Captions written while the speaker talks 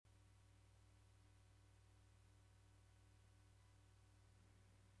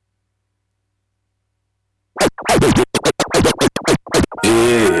Yeah.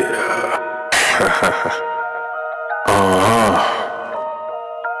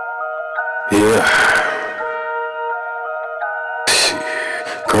 Yeah.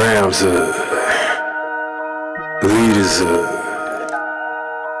 Grams leaders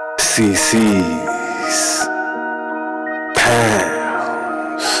CC's,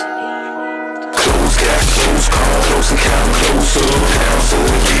 pounds. Close gas, close car, close account, close up. Pounds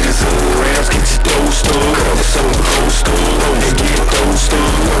leaders grams, get your dosed up. Cover some close up, and get dosed up.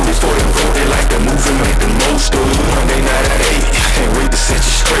 Before them vote, they like to move and make the most of. Monday night at 8, I can't wait to set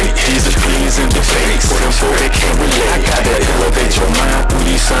you straight. Here's the opinions and debates. For them four, they can't relate. I gotta elevate your mind through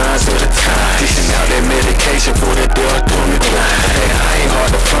these signs of the time. Dishing out that medication for that dark dormant blind. Hey, I ain't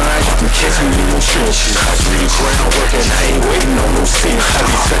hard to find. You can catch me in them trenches. I really groundwork and I ain't waiting on no sense. I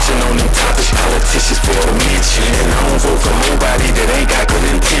be touching on them topics politicians fail to mention. And I don't vote for nobody that ain't got good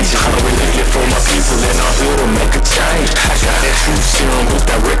intentions. I'm really here for my people and I'm here to make a change. I got that truth serum goes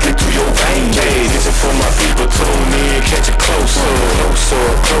directly through your veins. Hey, this is for my people. Tune in, catch it closer, closer,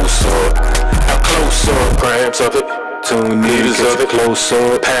 closer. How closer? Grams of it. Tune leaders of it,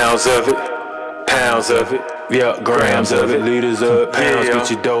 closer. Pounds of it, pounds of it. Yeah, grams of it. Leaders of it, pounds.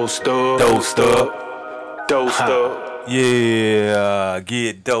 Get your dosed up, dosed up, dosed up. Yeah,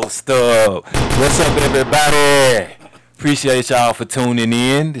 get dosed up. What's up, everybody? Appreciate y'all for tuning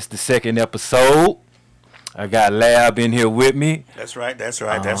in. This is the second episode. I got Lab in here with me. That's right. That's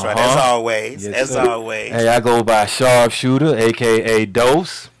always. Yes, as always. Hey, I go by Sharpshooter, a.k.a.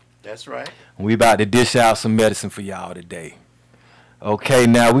 Dose. That's right. We about to dish out some medicine for y'all today. Okay,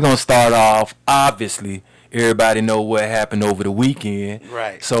 now we're going to start off. Obviously, everybody know what happened over the weekend.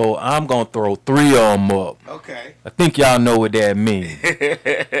 Right. So I'm going to throw 3 of them up. Okay. I think y'all know what that means.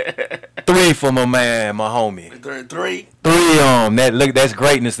 3 for my man, my homie. 3? 3 of them. That's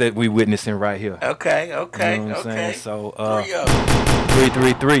greatness that we witnessing right here. Okay. You know what I'm saying? So, 3 of them.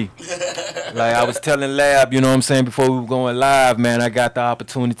 3. Like I was telling Lab, you know what I'm saying, before we were going live, man, I got the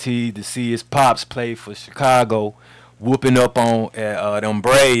opportunity to see his pops play for Chicago, whooping up on them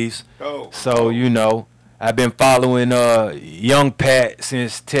Braves. So, you know, I've been following young Pat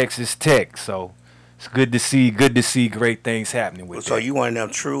since Texas Tech. So it's good to see great things happening with So that. you one of them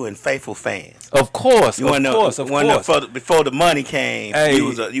true and faithful fans. Of course, You one of them before the money came, Hey.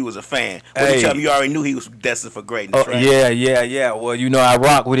 you was a fan. But Hey. you tell me you already knew he was destined for greatness, right? Yeah. Well, you know, I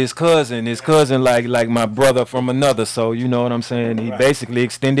rock with his cousin. His cousin like my brother from another. So you know what I'm saying? He basically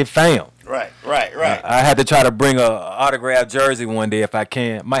extended fam. Right. I had to try to bring a autographed jersey one day if I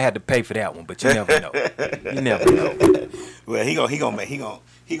can. Might have to pay for that one, but you never know. You never know. Well, he gonna make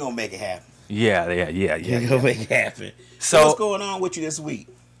it happen. Yeah. He gonna make it happen. So what's going on with you this week?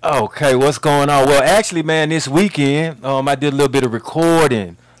 Okay, what's going on? Well, actually, man, this weekend, I did a little bit of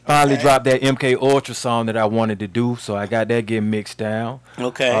recording. Finally dropped that MK Ultra song that I wanted to do, so I got that getting mixed down.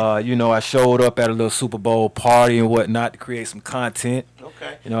 Okay. You know, I showed up at a little Super Bowl party and whatnot to create some content.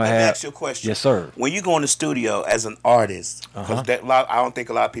 Okay. You know, Let me ask you a question. Yes, sir. When you go in the studio as an artist, because I don't think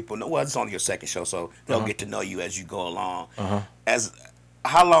a lot of people know. Well, it's only your second show, so they'll get to know you as you go along.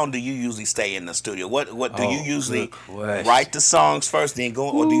 How long do you usually stay in the studio? What do you usually write the songs first, then go,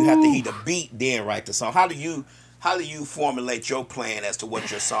 or do you have to hear the beat then write the song? How do you formulate your plan as to what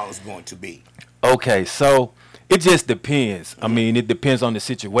your song is going to be? Okay, so it just depends. I mean, it depends on the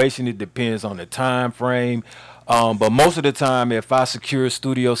situation. It depends on the time frame. But most of the time, if I secure a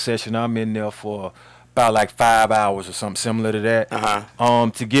studio session, I'm in there for about like 5 hours or something similar to that.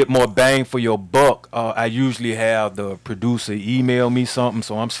 To get more bang for your buck, I usually have the producer email me something,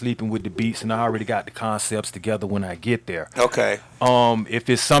 so I'm sleeping with the beats, and I already got the concepts together when I get there. Okay. If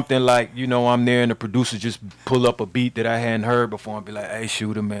it's something like, you know, I'm there and the producer just pull up a beat that I hadn't heard before and be like, hey,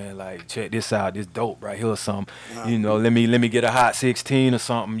 shooter, man, like, check this out, this dope right here or something. You know, let me get a hot 16 or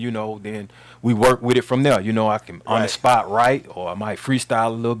something, you know, then we work with it from there. You know, I can on the spot write, or I might freestyle a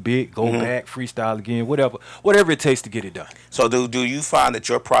little bit, go back, freestyle again, whatever it takes to get it done. So do you find that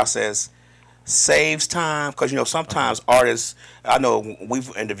your process saves time? Because, you know, sometimes artists, I know we've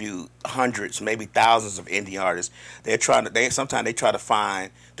interviewed hundreds, maybe thousands of indie artists. Sometimes they try to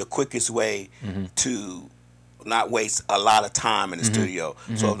find the quickest way to not waste a lot of time in the studio.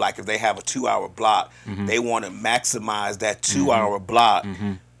 So like if they have a 2-hour block, they want to maximize that 2-hour block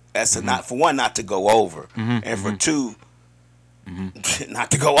as to not to go over, and for 2,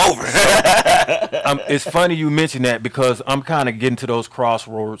 not to go over. It's funny you mention that because I'm kind of getting to those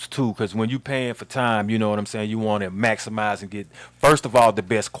crossroads too. Because when you paying for time, you know what I'm saying. You want to maximize and get first of all the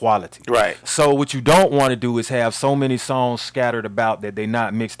best quality. Right. So what you don't want to do is have so many songs scattered about that they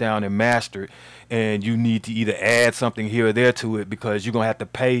not mixed down and mastered, and you need to either add something here or there to it because you're gonna have to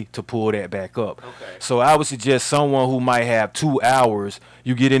pay to pull that back up. Okay. So I would suggest someone who might have 2 hours,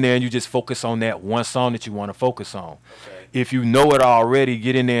 you get in there and you just focus on that one song that you want to focus on. Okay. If you know it already,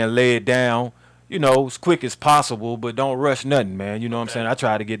 get in there and lay it down, you know, as quick as possible, but don't rush nothing, man. You know what I'm saying? I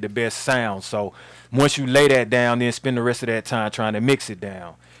try to get the best sound. So once you lay that down, then spend the rest of that time trying to mix it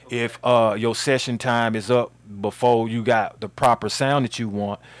down. If your session time is up before you got the proper sound that you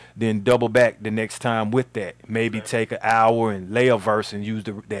want, then double back the next time with that. Maybe take an hour and lay a verse and use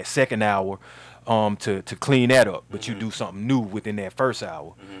that second hour to clean that up. But you do something new within that first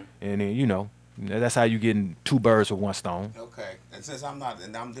hour. And then, you know, that's how you getting 2 birds with 1 stone. Okay. And since I'm not,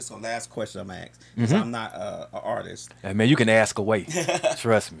 and I'm just the last question I'm gonna ask, since I'm not an artist. Hey, man, you can ask away.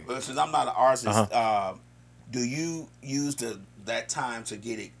 Trust me. But since I'm not an artist, do you use that time to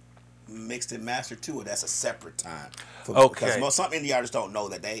get it mixed and mastered too, or that's a separate time? Okay. Because some indie artists don't know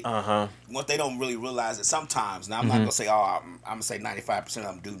that they, once they don't really realize it sometimes. Now I'm not gonna say, I'm gonna say 95% of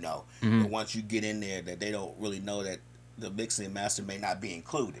them do know, but once you get in there, that they don't really know that the mixing and master may not be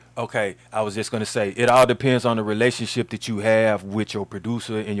included. Okay, I was just gonna say it all depends on the relationship that you have with your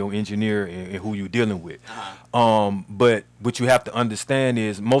producer and your engineer and who you're dealing with. But what you have to understand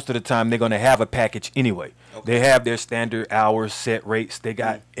is most of the time they're gonna have a package anyway. Okay. They have their standard hours, set rates. They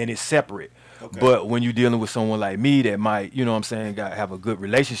got and it's separate. Okay. But when you're dealing with someone like me that might, you know what I'm saying, have a good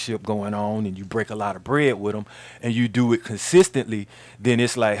relationship going on and you break a lot of bread with them and you do it consistently, then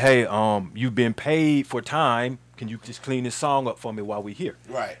it's like, hey, you've been paid for time. Can you just clean this song up for me while we're here?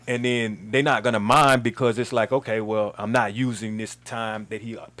 Right. And then they're not going to mind because it's like, okay, well, I'm not using this time that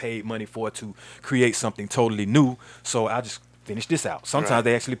he paid money for to create something totally new. So I just finish this out. Sometimes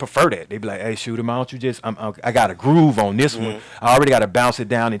they actually prefer that. They be like, hey, shoot him, why don't you just, I got a groove on this one. I already got to bounce it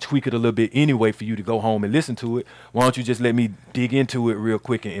down and tweak it a little bit anyway for you to go home and listen to it. Why don't you just let me dig into it real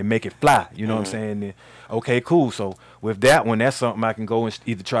quick and make it fly? You know what I'm saying? And, okay, cool. So with that one, that's something I can go and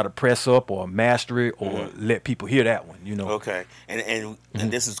either try to press up or master it or let people hear that one, you know. Okay. And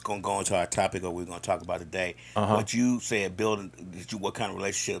this is going to go into our topic or we're going to talk about today. What you said, building, what kind of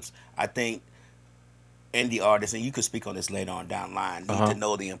relationships, I think indie artists, and you could speak on this later on down the line, need to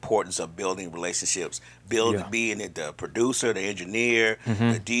know the importance of building relationships. Being it the producer, the engineer,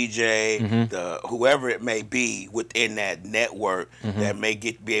 the DJ, the whoever it may be within that network that may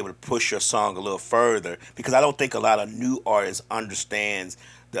be able to push your song a little further. Because I don't think a lot of new artists understands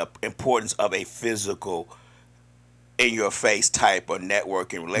the importance of a physical in your face type of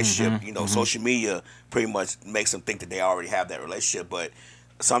networking relationship. You know, social media pretty much makes them think that they already have that relationship, but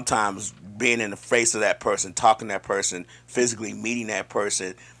sometimes being in the face of that person, talking to that person, physically meeting that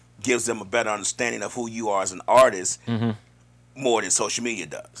person gives them a better understanding of who you are as an artist more than social media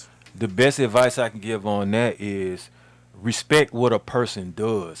does. The best advice I can give on that is respect what a person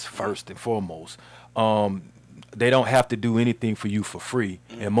does first and foremost. They don't have to do anything for you for free,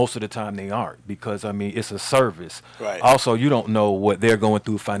 and most of the time they aren't because, I mean, it's a service. Right. Also, you don't know what they're going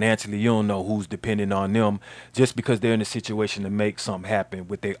through financially. You don't know who's depending on them. Just because they're in a situation to make something happen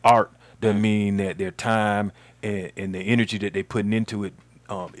with their art doesn't mean that their time and the energy that they're putting into it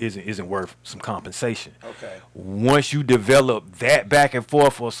isn't worth some compensation. Okay. Once you develop that back and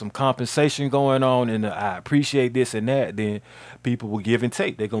forth or some compensation going on and I appreciate this and that, then people will give and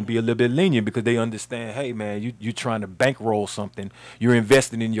take. They're going to be a little bit lenient because they understand, hey, man, you're trying to bankroll something. You're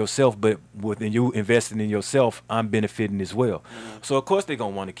investing in yourself, but within you investing in yourself, I'm benefiting as well. So, of course, they're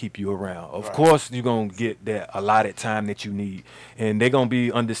going to want to keep you around. Of course, you're going to get that allotted time that you need. And they're going to be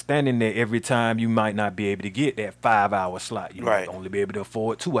understanding that every time you might not be able to get that 5-hour slot. You might only be able to afford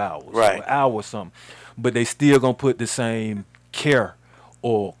 2 hours or an hour or something. But they still going to put the same care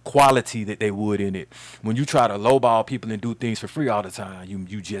or quality that they would in it. When you try to lowball people and do things for free all the time,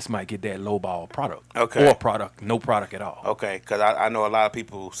 you just might get that lowball product. Okay. Or product, no product at all. Okay, because I know a lot of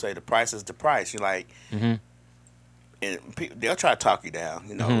people say the price is the price. You're like, and they'll try to talk you down.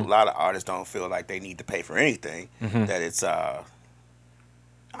 You know, a lot of artists don't feel like they need to pay for anything. That it's,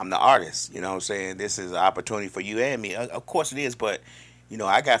 I'm the artist. You know what I'm saying? This is an opportunity for you and me. Of course it is, but you know,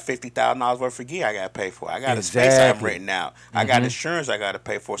 I got $50,000 worth of gear I got to pay for. I got a space I'm renting out. I got insurance I got to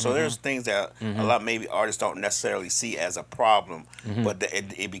pay for. So there's things that a lot maybe artists don't necessarily see as a problem, but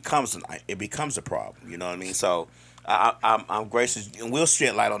it becomes a problem. You know what I mean? So I'm gracious, and we'll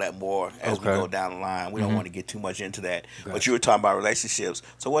shed light on that more as we go down the line. We don't want to get too much into that. But you were talking about relationships.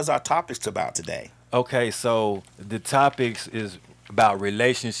 So what's our topics about today? Okay, so the topics is about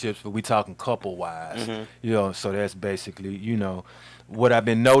relationships, but we talking couple wise. So that's basically, what I've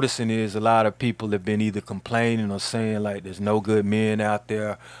been noticing is a lot of people have been either complaining or saying like there's no good men out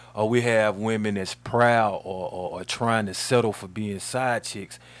there, or we have women that's proud or trying to settle for being side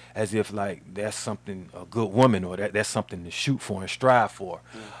chicks as if like that's something a good woman or that's something to shoot for and strive for.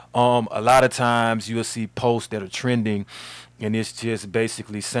 A lot of times you'll see posts that are trending and it's just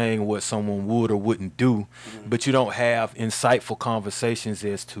basically saying what someone would or wouldn't do, but you don't have insightful conversations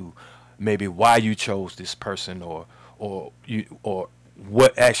as to maybe why you chose this person or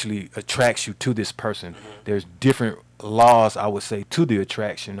what actually attracts you to this person. There's different laws, I would say, to the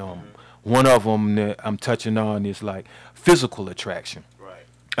attraction. One of them that I'm touching on is like physical attraction. Right.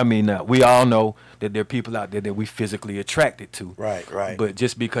 I mean, we all know that there are people out there that we physically attracted to. Right. But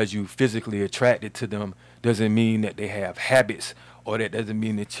just because you physically attracted to them doesn't mean that they have habits, or that doesn't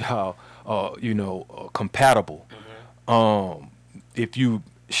mean that y'all are compatible. If you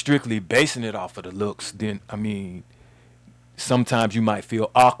strictly basing it off of the looks, then I mean, sometimes you might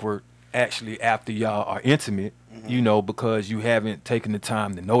feel awkward actually after y'all are intimate, because you haven't taken the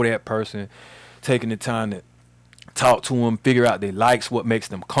time to know that person, taking the time to talk to them, figure out their likes, what makes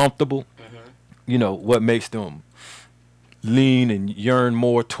them comfortable, what makes them lean and yearn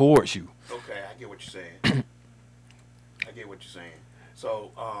more towards you. Okay, I get what you're saying.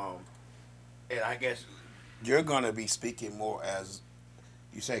 So, and I guess you're gonna be speaking more as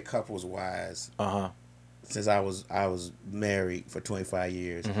you say, couples wise. Since I was married for 25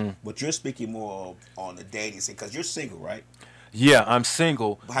 years, but you're speaking more on the dating scene because you're single, right? Yeah, I'm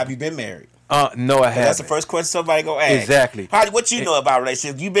single. Have you been married? No, I haven't. That's the first question somebody gonna ask. Exactly. What you know about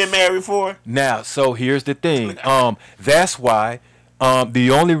relationships? You been married before? Now, so here's the thing. That's why the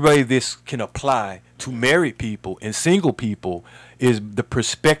only way this can apply to married people and single people is the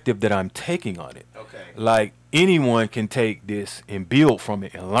perspective that I'm taking on it. Okay. Like anyone can take this and build from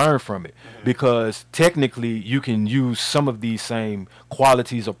it and learn from it, because technically you can use some of these same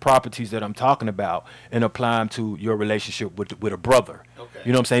qualities or properties that I'm talking about and apply them to your relationship with a brother. Okay.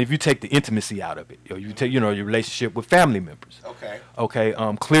 You know what I'm saying? If you take the intimacy out of it, or you take your relationship with family members. Okay.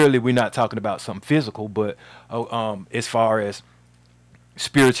 Okay. Clearly we're not talking about something physical, but as far as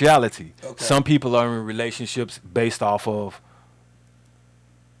spirituality, some people are in relationships based off of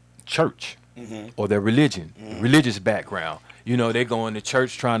church or their religion, religious background. They're going to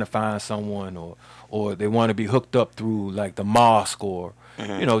church trying to find someone, or they want to be hooked up through like the mosque, or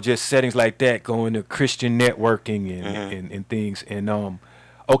just settings like that, going to Christian networking and things. And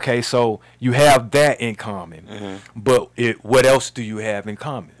okay, so you have that in common, but what else do you have in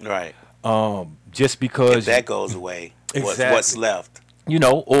common? Right. Just because if that goes away, Exactly. what's left?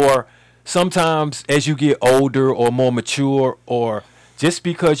 Or sometimes as you get older or more mature, or just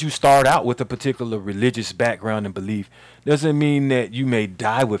because you start out with a particular religious background and belief doesn't mean that you may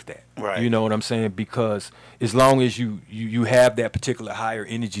die with that. Right. You know what I'm saying? Because as long as you have that particular higher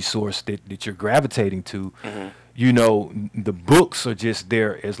energy source that you're gravitating to, the books are just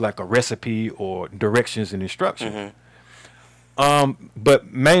there as like a recipe or directions and instructions.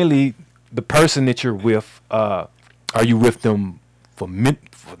 But mainly the person that you're with, are you with them for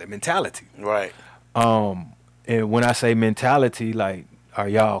their mentality? Right. And when I say mentality, like, are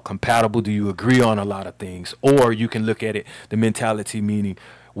y'all compatible? Do you agree on a lot of things? Or you can look at it, the mentality meaning,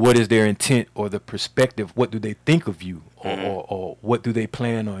 what is their intent or the perspective? What do they think of you? Or what do they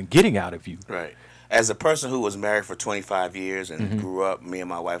plan on getting out of you? Right. As a person who was married for 25 years and grew up, me and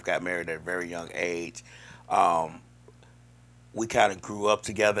my wife got married at a very young age. We kind of grew up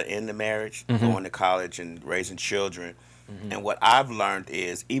together in the marriage, going to college and raising children. And what I've learned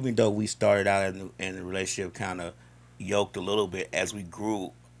is, even though we started out in the relationship kind of yoked a little bit, as we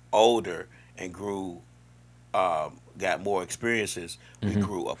grew older and got more experiences, we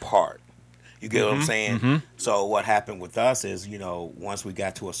grew apart. You get what I'm saying? So what happened with us is, once we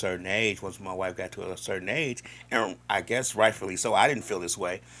got to a certain age, once my wife got to a certain age, and I guess rightfully so, I didn't feel this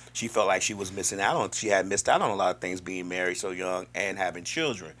way. She felt like she was she had missed out on a lot of things being married so young and having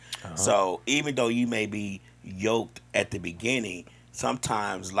children. So even though you may be yoked at the beginning,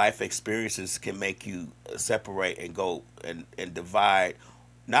 sometimes life experiences can make you separate and go and divide,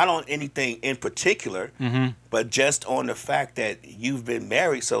 not on anything in particular, but just on the fact that you've been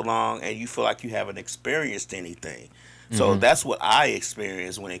married so long and you feel like you haven't experienced anything. So that's what I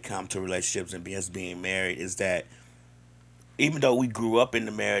experienced when it comes to relationships and being married, is that even though we grew up in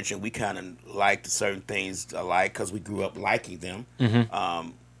the marriage and we kind of liked certain things alike because we grew up liking them,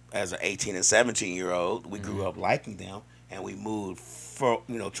 as an 18 and 17-year-old, we grew up liking them, and we moved for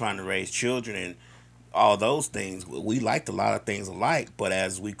trying to raise children and all those things. We liked a lot of things alike, but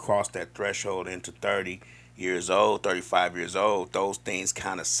as we crossed that threshold into 30 years old, 35 years old, those things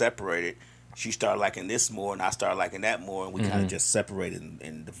kind of separated. She started liking this more, and I started liking that more, and we kind of just separated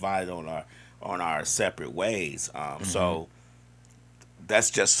and divided on our separate ways. So that's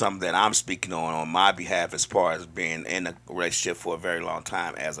just something that I'm speaking on my behalf as far as being in a relationship for a very long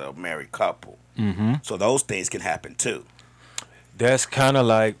time as a married couple. So those things can happen too. That's kind of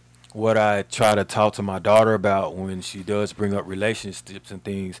like what I try to talk to my daughter about when she does bring up relationships and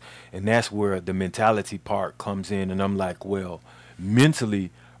things, and that's where the mentality part comes in. And I'm like, well,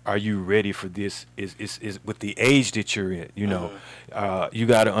 mentally, are you ready for this? Is with the age that you're in, you know, you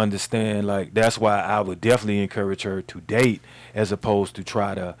got to understand. Like, that's why I would definitely encourage her to date as opposed to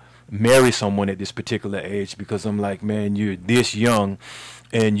try to marry someone at this particular age, because I'm like, man, you're this young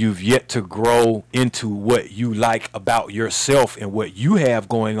and you've yet to grow into what you like about yourself and what you have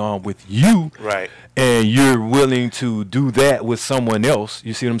going on with you. Right. And you're willing to do that with someone else,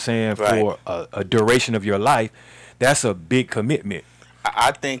 you see what I'm saying, Right. for a duration of your life. That's a big commitment.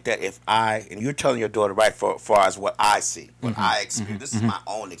 I think that and you're telling your daughter right for far as what I see, what I experience. This is my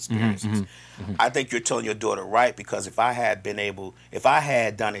own experiences. I think you're telling your daughter right, because if I had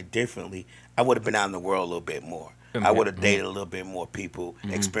done it differently, I would have been out in the world a little bit more. I would have dated a little bit more people,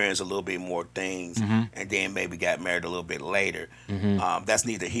 experienced a little bit more things, and then maybe got married a little bit later. That's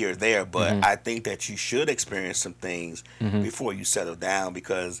neither here or there, but I think that you should experience some things before you settle down,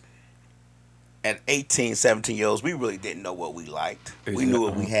 because at 18, 17 years old, we really didn't know what we liked. Exactly. We knew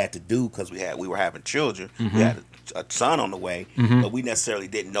what we had to do because we were having children. We had a son on the way, but we necessarily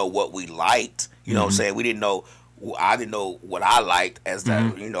didn't know what we liked. You know what I'm saying? We didn't know. I didn't know what I liked as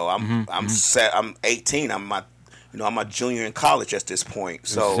that. You know, I'm 18. I'm a junior in college at this point.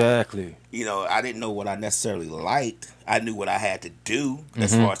 So Exactly. you know, I didn't know what I necessarily liked. I knew what I had to do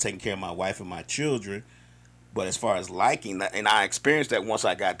as far as taking care of my wife and my children. But as far as liking that, and I experienced that once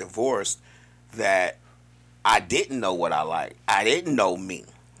I got divorced, that I didn't know what I liked. I didn't know me.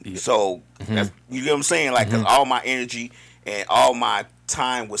 Yeah. So that's, you know what I'm saying? Like, 'cause all my energy and all my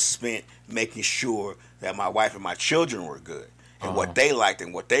time was spent making sure that my wife and my children were good, and what they liked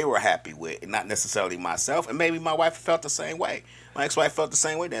and what they were happy with, and not necessarily myself. And maybe my wife felt the same way. My ex-wife felt the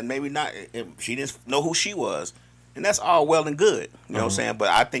same way. Then maybe not. She didn't know who she was, and that's all well and good. You know what I'm saying? But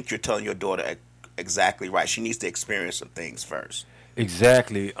I think you're telling your daughter exactly right. She needs to experience some things first.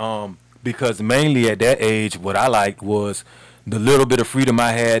 Exactly. Because mainly at that age, what I liked was the little bit of freedom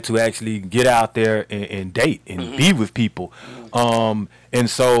I had to actually get out there and date and be with people. And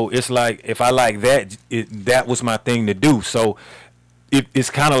so it's like, if I like that, that was my thing to do. So it's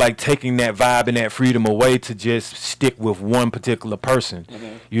kind of like taking that vibe and that freedom away to just stick with one particular person,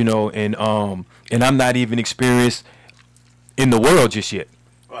 you know, and I'm not even experienced in the world just yet.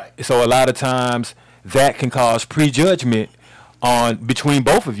 Right. So a lot of times that can cause prejudgment on between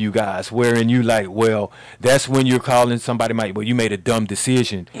both of you guys, wherein you like, well, that's when you're calling somebody, well, you made a dumb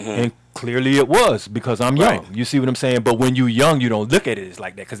decision, and clearly it was, because I'm young. Right. You see what I'm saying? But when you're young, you don't look at it as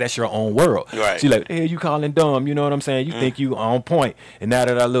like that, because that's your own world. Right. So you're like, hey, you calling dumb? You know what I'm saying? You think you on point. And now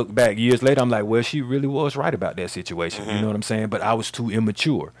that I look back years later, I'm like, well, she really was right about that situation. You know what I'm saying? But I was too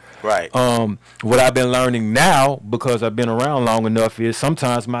immature. Right. What I've been learning now, because I've been around long enough, is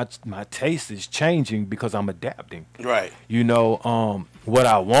sometimes my taste is changing because I'm adapting. Right. You know, what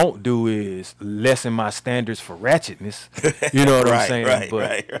I won't do is lessen my standards for ratchetness. You know what I'm saying?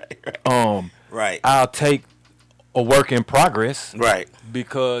 Right. I'll take a work in progress. Right.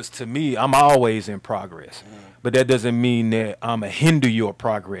 Because to me, I'm always in progress. But that doesn't mean that I'm going to hinder your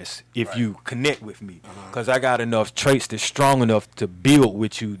progress if you connect with me. Because I got enough traits that's strong enough to build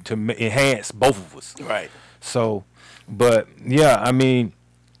with you to enhance both of us. Right. So, but yeah, I mean,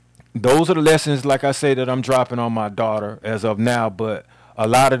 those are the lessons, like I say, that I'm dropping on my daughter as of now. But a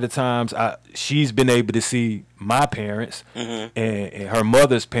lot of the times, she's been able to see my parents and her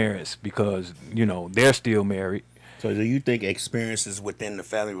mother's parents, because, you know, they're still married. So do you think experiences within the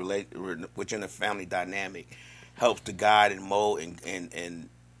family within the family dynamic helps to guide and mold and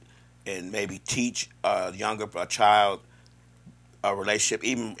maybe teach a child a relationship,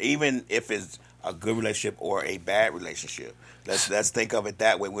 even if it's a good relationship or a bad relationship? Let's think of it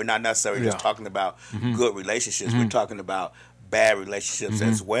that way. We're not necessarily just talking about good relationships. We're talking about bad relationships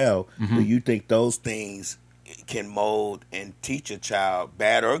as well. Do you think those things can mold and teach a child,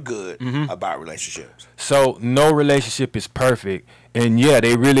 bad or good, about relationships? So no relationship is perfect. And yeah,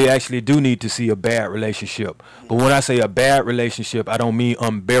 they really actually do need to see a bad relationship. But when I say a bad relationship, I don't mean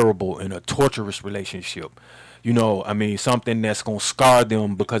unbearable and a torturous relationship. you know, I mean, something that's gonna scar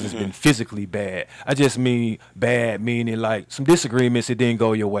them because it's been physically bad. I just mean bad, meaning like some disagreements, it didn't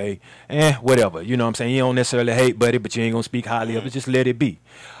go your way, whatever. You know what I'm saying? You don't necessarily hate Buddy, but you ain't gonna speak highly of it. Just let it be.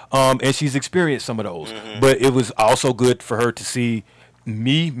 And she's experienced some of those. But it was also good for her to see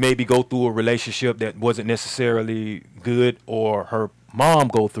me maybe go through a relationship that wasn't necessarily good, or her mom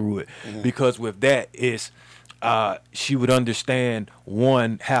go through it, because with that is she would understand,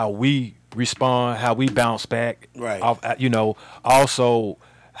 one, how we respond, how we bounce back, Right. you know, also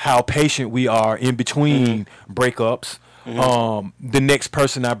how patient we are in between breakups. The next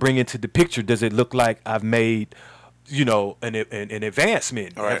person I bring into the picture, does it look like I've made, you know, an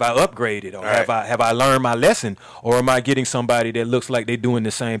advancement? Right. Have I upgraded, or Right. have I learned my lesson, or am I getting somebody that looks like they're doing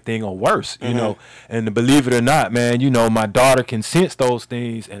the same thing or worse? You know, and believe it or not, man, you know, my daughter can sense those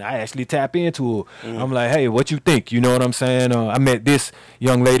things, and I actually tap into it. I'm like, hey, what you think? You know what I'm saying? I met this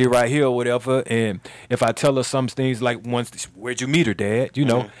young lady right here or whatever, and if I tell her some things like, once, where'd you meet her, Dad? You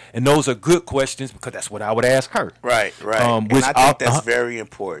know, and those are good questions, because that's what I would ask her. Right, right. And Which I think that's very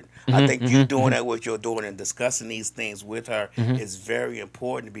important. I think you doing that, what you're doing, and discussing these things with her is very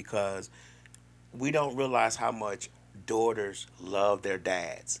important, because we don't realize how much daughters love their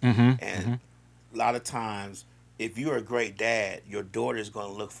dads. And a lot of times, if you're a great dad, your daughter is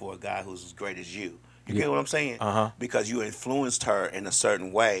going to look for a guy who's as great as you. You get what I'm saying? Because you influenced her in a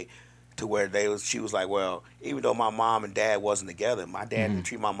certain way, to where she was like, well, even though my mom and dad wasn't together, my dad didn't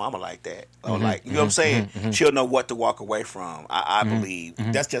treat my mama like that. Or like, you know what I'm saying? She'll know what to walk away from. I believe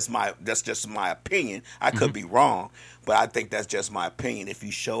that's just my opinion. I could be wrong, but I think that's just my opinion. If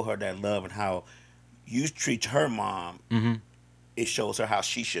you show her that love and how you treat her mom, it shows her how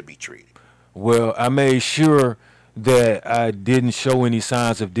she should be treated. Well, I made sure that I didn't show any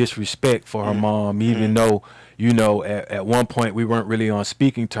signs of disrespect for her mom, even though, you know, at one point we weren't really on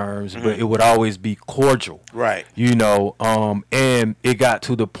speaking terms, but it would always be cordial. Right. You know, and it got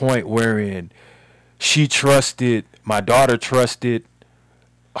to the point wherein my daughter trusted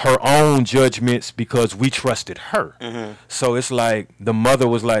her own judgments because we trusted her. So it's like the mother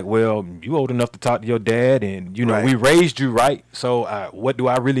was like, well, you old enough to talk to your dad, and you know, Right. we raised you right, so what do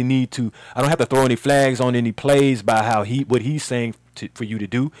I really need to, I don't have to throw any flags on any plays by what he's saying for you to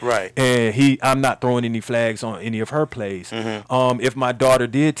do. Right. And I'm not throwing any flags on any of her plays. If my daughter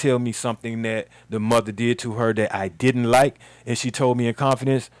did tell me something that the mother did to her that I didn't like, and she told me in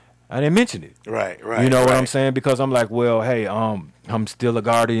confidence, I didn't mention it. Right, right. You know what I'm right. saying? Because I'm like, well, hey, I'm still a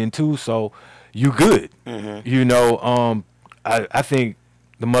guardian too, so you good. You know, I think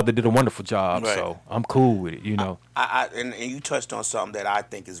the mother did a wonderful job, Right. so I'm cool with it. You know, And you touched on something that I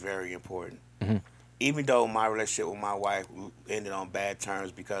think is very important. Even though my relationship with my wife ended on bad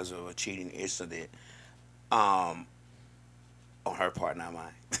terms because of a cheating incident, on her part, not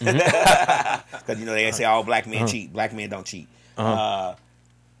mine. Because you know they say all black men cheat, black men don't cheat.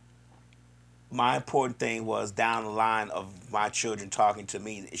 My important thing was down the line of my children talking to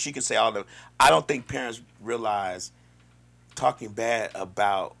me. She could say all the. I don't think parents realize talking bad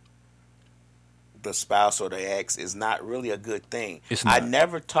about the spouse or the ex is not really a good thing. It's I not.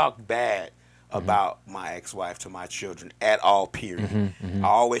 never talked bad about my ex-wife to my children at all, period. I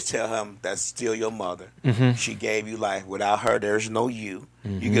always tell him that's still your mother. She gave you life. Without her, there's no you.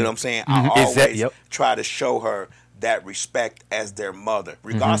 You get what I'm saying? I always Yep. try to show her that respect as their mother.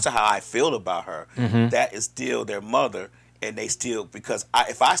 Regardless of how I feel about her, that is still their mother. And they still, because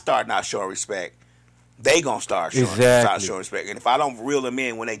if I start not showing respect, they gonna start Exactly. showing respect. And if I don't reel them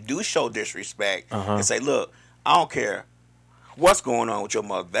in when they do show disrespect and say, look, I don't care what's going on with your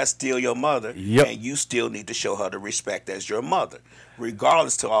mother, that's still your mother. Yep. And you still need to show her the respect as your mother.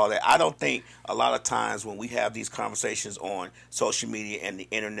 Regardless to all that, I don't think a lot of times when we have these conversations on social media and the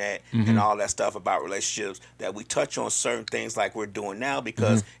internet and all that stuff about relationships, that we touch on certain things like we're doing now,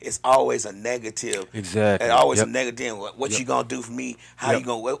 because it's always a negative. Exactly. And always Yep. a negative. What Yep. you gonna do for me? How Yep. you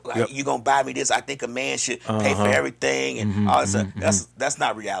gonna Yep. you gonna buy me this? I think a man should pay for everything and all that stuff. That's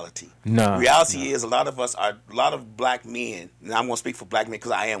not reality. Nah, Reality is a lot of black men, and I'm gonna speak for black men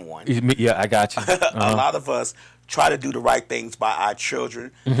because I am one. Yeah, I got you. A lot of us try to do the right things by our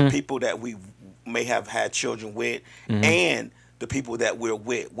children, the people that we may have had children with, and the people that we're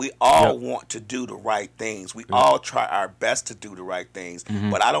with. We all want to do the right things. We all try our best to do the right things.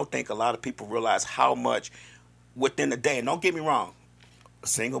 But I don't think a lot of people realize how much within the day, and don't get me wrong, a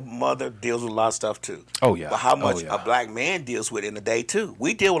single mother deals with a lot of stuff too. Oh, yeah. But how much Oh, yeah. a black man deals with in the day too.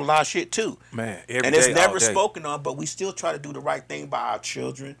 We deal with a lot of shit too. Man, every And it's day, never all day. spoken on, but we still try to do the right thing by our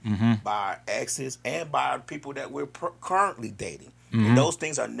children, by our exes, and by our people that we're currently dating. And those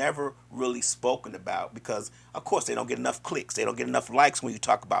things are never really spoken about because, of course, they don't get enough clicks. They don't get enough likes when you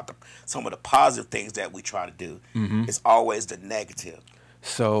talk about some of the positive things that we try to do. It's always the negative.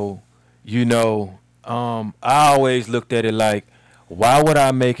 So, I always looked at it like, why would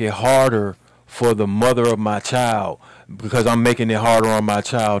I make it harder for the mother of my child? Because I'm making it harder on my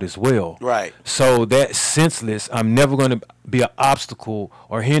child as well. Right. So that's senseless. I'm never going to be an obstacle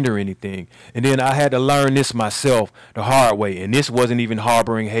or hinder anything. And then I had to learn this myself the hard way. And this wasn't even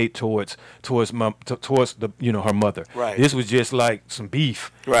harboring hate towards the her mother. Right. This was just like some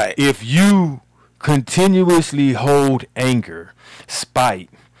beef. Right. If you continuously hold anger, spite,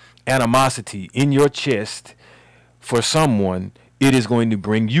 animosity in your chest for someone, it is going to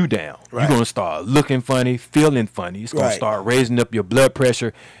bring you down. Right. You're going to start looking funny, feeling funny. It's going to start raising up your blood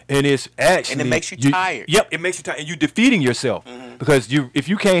pressure, and it's actually And it makes you tired. Yep, it makes you tired, and you're defeating yourself because if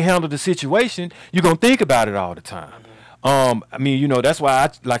you can't handle the situation, you're going to think about it all the time. That's why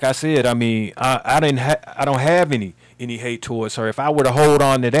like I said, I don't have any hate towards her. If I were to hold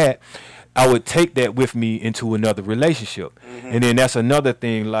on to that, I would take that with me into another relationship, and then that's another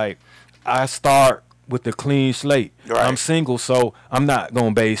thing. Like I start with a clean slate. Right. I'm single, so I'm not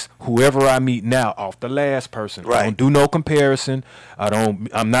gonna base whoever I meet now off the last person. Right. I don't do no comparison.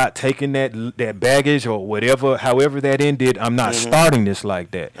 I'm not taking that baggage or whatever. However that ended, I'm not starting this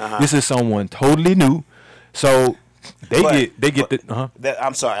like that. This is someone totally new. So they get the.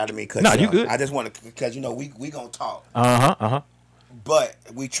 I'm sorry, I didn't mean to cut No, you you off. good. I just want to because we gonna talk. But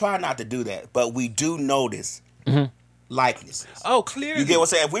we try not to do that. But we do notice likenesses. Oh, clearly. You get what I'm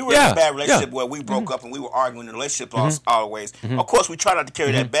saying? If we were in a bad relationship where we broke up and we were arguing in the relationship always, of course we try not to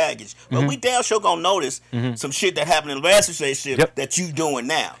carry that baggage. But we damn sure gonna notice some shit that happened in the last relationship that you doing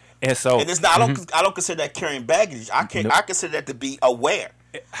now. And so, and it's not. I don't consider that carrying baggage. I consider that to be aware.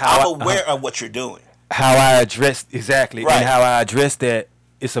 How I'm aware of what you're doing. How I address exactly, Right. and how I address that.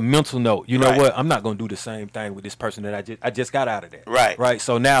 It's a mental note. You know Right. what? I'm not gonna do the same thing with this person that I just got out of that. Right. Right.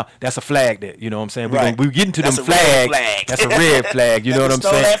 So now that's a flag that what I'm saying. Right. We getting to That's them a red flags. flag. That's a red flag. You know what I'm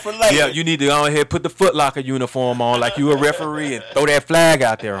Throw saying? that for later. Yeah. You need to go ahead put the Foot Locker uniform on like you a referee and throw that flag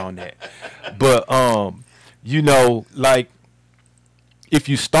out there on that. But like if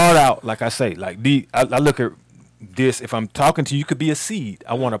you start out like I say, like I look at this. If I'm talking to you, could be a seed.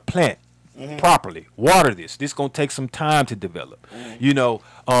 I want to plant. Properly water this gonna take some time to develop.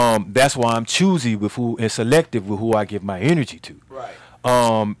 That's why I'm choosy with who and selective with who I give my energy to.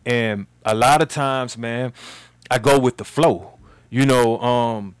 Right. And a lot of times, man, I go with the flow,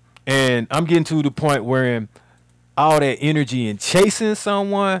 and I'm getting to the point where all that energy and chasing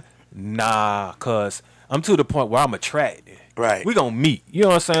someone, cause I'm to the point where I'm attracted. Right. We gonna meet, you know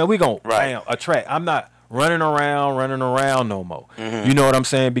what I'm saying? We gonna Right. attract. I'm not running around no more. You know what I'm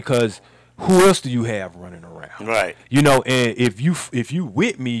saying? Because who else do you have running around? Right. And if you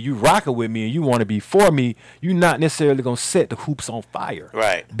with me, you rocking with me, and you want to be for me, you're not necessarily gonna set the hoops on fire.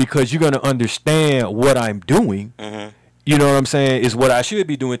 Right. Because you're gonna understand what I'm doing. You know what I'm saying? Is what I should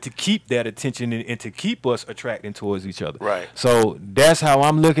be doing to keep that attention and to keep us attracting towards each other. Right. So that's how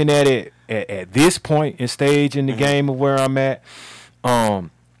I'm looking at it at this point and stage in the game of where I'm at.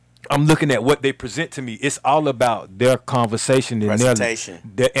 I'm looking at what they present to me. It's all about their conversation and Presentation.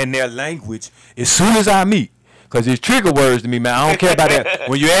 their language. As soon as I meet, because it's trigger words to me, man. I don't care about that.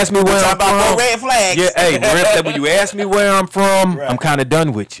 When you ask me where I'm about from, red flags. yeah, hey, when you ask me where I'm from, I'm kind of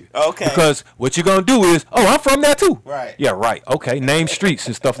done with you. Okay. Because what you're gonna do is, I'm from there too. Right. Yeah, right. Okay. Name streets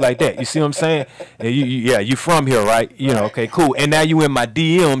and stuff like that. You see what I'm saying? And you from here, right? Okay, cool. And now you in my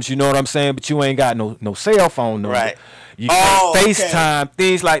DMs. You know what I'm saying? But you ain't got no cell phone number. Right. You can't okay. FaceTime,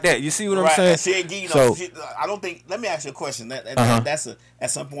 things like that. You see what I'm saying? See, So, I don't think. Let me ask you a question. That's at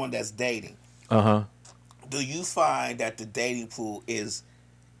some point that's dating. Do you find that the dating pool is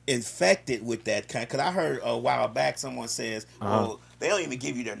infected with that kind? Because I heard a while back someone says, "Well, they don't even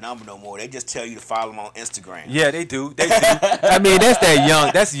give you their number no more. They just tell you to follow them on Instagram." yeah, they do. They do. I mean,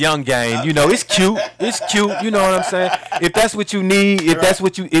 that's young game. Okay. You know, it's cute. It's cute. You know what I'm saying? If that's what you need, if that's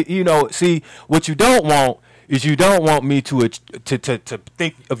what see, what you don't want is you don't want me to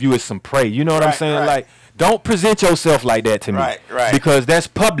think of you as some prey. You know what I'm Right, saying? right. Like, don't present yourself like that to me. Right. Because that's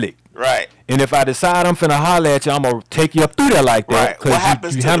public. Right. And if I decide I'm finna holler at you, I'm gonna take you up through there like that. Right. Because What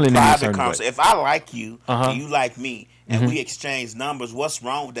happens you to the handling it in a private certain way. conversation? If I like you and you like me, and we exchange numbers, what's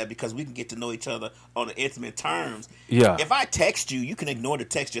wrong with that? Because we can get to know each other on the intimate terms. Yeah. If I text you, you can ignore the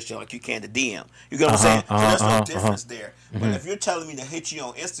text just like you can the DM. You get what I'm saying? So there's no difference there. But if you're telling me to hit you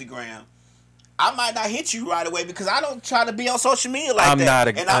on Instagram, I might not hit you right away because I don't try to be on social media like I'm that. not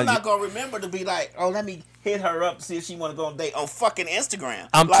and I'm not gonna remember to be like, oh, let me hit her up to see if she want to go on a date on fucking Instagram.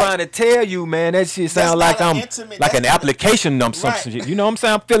 I'm like, trying to tell you, man. That shit sound like not I'm intimate, like an that's application. Some Right. shit. You know what I'm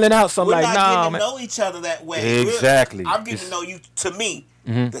saying? I'm filling out something we're like, not nah, getting man. to know each other that way. Exactly. I'm getting to know you. To me,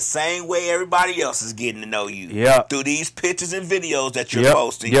 the same way everybody else is getting to know you. Yeah. Through these pictures and videos that you're Yep.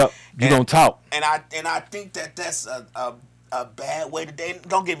 posting. Yep. You gonna talk? And I think that's a bad way to date.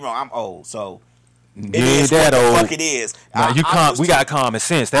 Don't get me wrong. I'm old, so. It You ain't is what that the old. fuck it is. Nah, we got common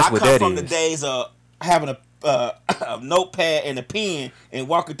sense. That's what I that come from is. the days of having a notepad and a pen and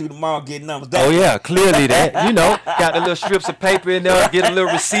walking through the mall getting numbers. Oh yeah, clearly that. Got the little strips of paper in there, get a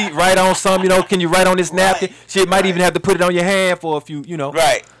little receipt, write on some, can you write on this napkin? Right. Shit, might even have to put it on your hand for a few,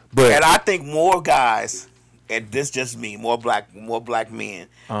 Right. But and I think more guys, and this just me, more black men,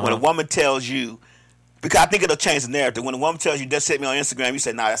 when a woman tells you, because I think it'll change the narrative. When a woman tells you, just hit me on Instagram, you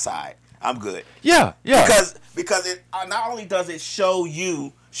say, nah, that's all right. I'm good. Yeah. Because it not only does it show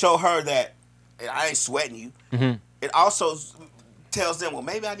her that I ain't sweating you, it also tells them, well,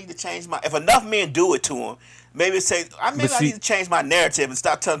 maybe I need to change my. If enough men do it to them, maybe I need to change my narrative and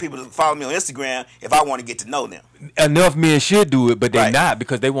stop telling people to follow me on Instagram if I want to get to know them. Enough men should do it, but they're Right. not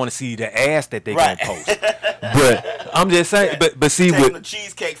because they want to see the ass that they Right. gonna post. But I'm just saying, but see Taking with the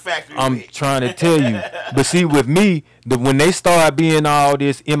Cheesecake Factory. I'm with. trying to tell you. But see, with me, when they start being all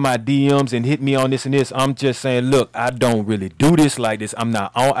this in my DMs and hit me on this and this, I'm just saying, look, I don't really do this like this. I'm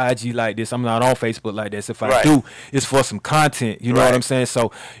not on IG like this. I'm not on Facebook like this. If I Right. do, it's for some content. You know Right. what I'm saying?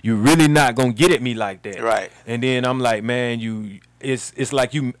 So you're really not gonna get at me like that. Right. And then I'm like, man, it's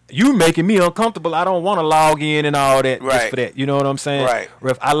like you making me uncomfortable. I don't want to log in and all that just Right. for that. You know what I'm saying? Right. Or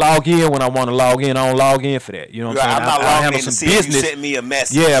if I log in when I want to log in, I don't log in for that. You know what I'm saying? I'm not I logging handle in to some see if you sent me a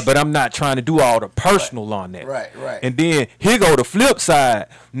message. Yeah, but I'm not trying to do all the personal on that. Right. And then here go the flip side.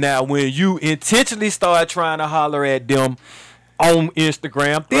 Now, when you intentionally start trying to holler at them on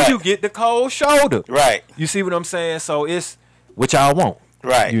Instagram, then Right. you get the cold shoulder. Right. You see what I'm saying? So it's what y'all want.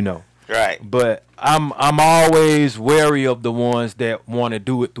 Right. Right. But I'm always wary of the ones that want to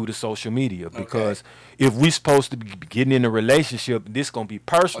do it through the social media because if we supposed to be getting in a relationship, this gonna be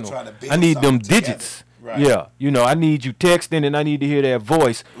personal. trying to build I need them something together. digits. Right. Yeah, I need you texting and I need to hear that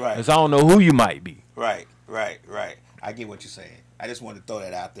voice Right. because I don't know who you might be. Right. I get what you're saying. I just wanted to throw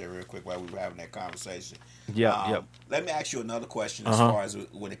that out there real quick while we were having that conversation. Yep. Let me ask you another question as far as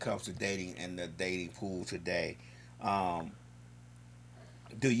when it comes to dating and the dating pool today.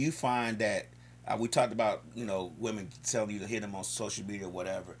 Do you find that we talked about women telling you to hit them on social media or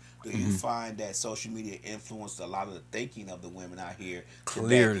whatever? Do you find that social media influenced a lot of the thinking of the women out here today?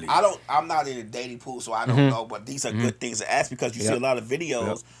 Clearly. I'm not in a dating pool, so I don't know, but these are good things to ask because you see a lot of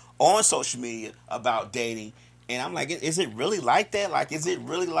videos on social media about dating, and I'm like, is it really like that? Like, is it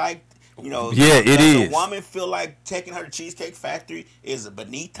really like, Yeah, it does is. a woman feel like taking her to Cheesecake Factory is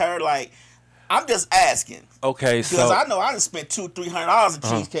beneath her? Like, I'm just asking. Okay, Because so I know I done spent $200-$300 at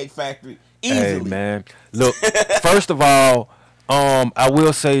Cheesecake Factory easily. hey man, look. First of all, I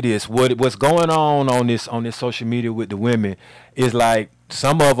will say this: what's going on this social media with the women is like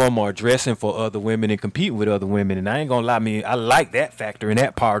some of them are dressing for other women and competing with other women, and I ain't gonna lie, I like that factor and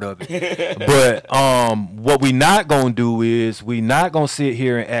that part of it. But what we not gonna do is we not gonna sit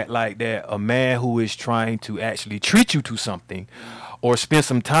here and act like that a man who is trying to actually treat you to something or spend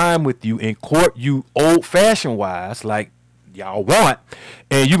some time with you and court you old-fashioned wise, like y'all want,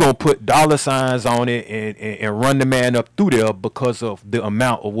 and you gonna put dollar signs on it and run the man up through there because of the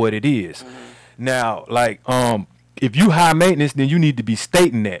amount of what it is. Now, like, if you high maintenance, then you need to be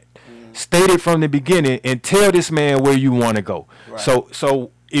stating that. State it from the beginning and tell this man where you want to go. Right. So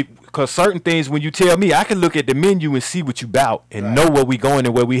because certain things, when you tell me, I can look at the menu and see what you bout and know where we going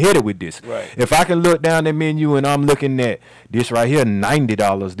and where we headed with this. Right. If I can look down the menu and I'm looking at this right here,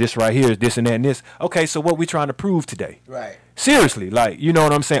 $90, this right here is this and that and this. Okay, so what we trying to prove today? Right. Seriously, like, you know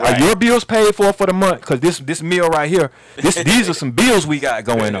what I'm saying? Right. Are your bills paid for the month? Because this meal right here, these are some bills we got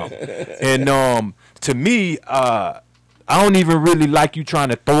going on. And to me, I don't even really like you trying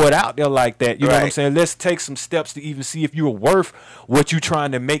to throw it out there like that. You know what I'm Right. saying? Let's take some steps to even see if you're worth what you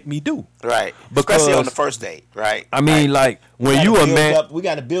trying to make me do. Right. Because- Especially on the first date, right? I mean, like, when We you gotta a build man... up- we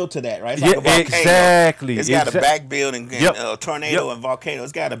got to build to that, right? It's Yeah, like a volcano. exactly, It's got a exact- back build and Yep. tornado Yep. and volcano.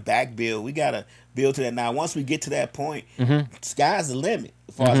 It's got a back build. We got to build to that. Now, once we get to that point, sky's the limit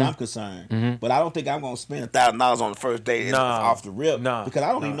as far as I'm concerned. But I don't think I'm going to spend $1,000 on the first date Nah. off the rip Nah. because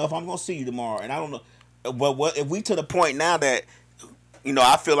I don't even know if I'm going to see you tomorrow. And I don't know. But what if we to the point now that,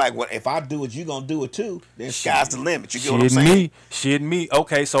 I feel like if I do it, you going to do it too, then sky's the limit. You get what I'm saying? Shit me.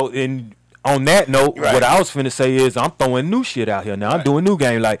 Okay, so on that note, Right. what I was finna say is I'm throwing new shit out here now. I'm doing new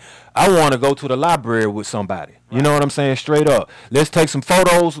game. Like I want to go to the library with somebody. You know what I'm saying? Straight up. Let's take some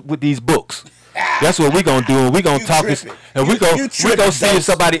photos with these books. That's what we gonna do, and we gonna You talk this, tripping. and we You tripping, gonna see if Dose.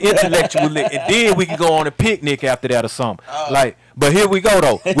 somebody intellectually, and then we can go on a picnic after that or something. Like, but here we go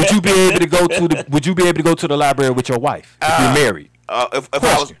though. Would you be able to go to the? Would you be able to go to the library with your wife if you're married?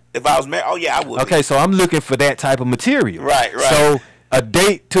 If I was married, oh yeah, I would. Okay, so I'm looking for that type of material. Right. So a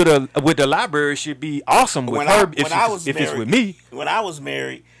date with the library should be awesome with her if it's with me. When I was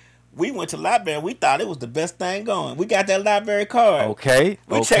married, we went to the library. We thought it was the best thing going. We got that library card. Okay.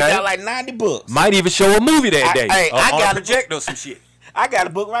 We checked out like 90 books. Might even show a movie that day. I on got a projector or some shit. I got a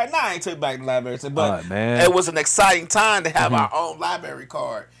book right now. I ain't took it back to the library. But Alright, man. it was an exciting time to have our own library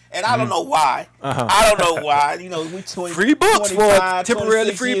card. And I don't know why. I don't know why. You know, we 20, Free books for 25,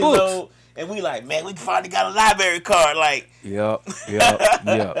 temporarily 26 free years books. old, and we like, man, we finally got a library card. Like, Yep.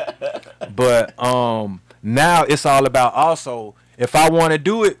 But now it's all about also if I want to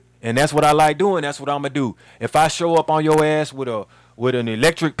do it, and that's what I like doing. That's what I'm gonna do. If I show up on your ass with an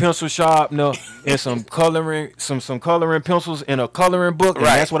electric pencil sharpener and some coloring pencils and a coloring book, and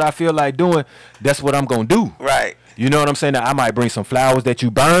Right. that's what I feel like doing. That's what I'm gonna do. right. You know what I'm saying? Now, I might bring some flowers that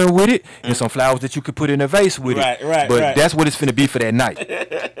you burn with it and some flowers that you could put in a vase with Right, it. right, But right. that's what it's finna be for that night.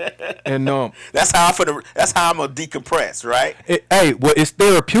 And That's how I'm gonna decompress, right? it's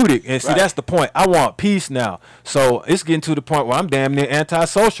therapeutic, and see Right. that's the point. I want peace now, so it's getting to the point where I'm damn near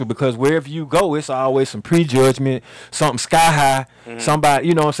antisocial because wherever you go, it's always some prejudgment, something sky high, somebody,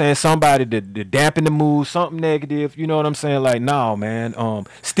 you know what I'm saying, somebody to dampen the mood, something negative, you know what I'm saying? Like, no, man,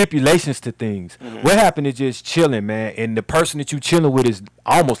 stipulations to things. What happened is just chilling, man, and the person that you chilling with is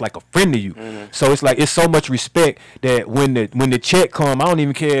almost like a friend to you. So it's like it's so much respect that when the check come, I don't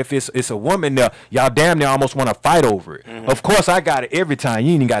even care if it's a woman there, y'all damn near almost want to fight over it. Of course, I got it every time.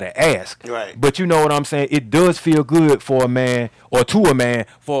 You ain't even got to ask. Right. But you know what I'm saying? It does feel good for a man or to a man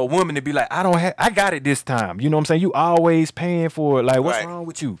for a woman to be like, I got it this time. You know what I'm saying? You always paying for it. Like, what's Right. wrong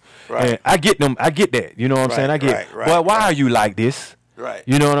with you? Right. And I get that. You know what I'm saying? I get, well, why are you like this? Right.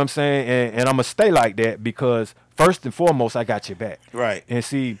 You know what I'm saying? And I'm going to stay like that because first and foremost, I got your back. Right. And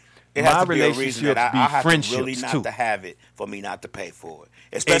see, It has my to be a reason relationships that be I have friendships to really not too. to have it for me not to pay for it.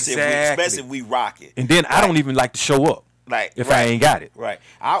 Especially Exactly. if we rock it. And then I don't even like to show up Like if I ain't got it. Right.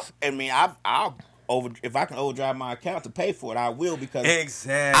 I'll if I can overdrive my account to pay for it, I will because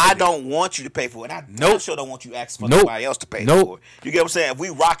Exactly. I don't want you to pay for it. I Nope. sure don't want you asking for Nope. somebody else to pay Nope. for it. You get what I'm saying? If we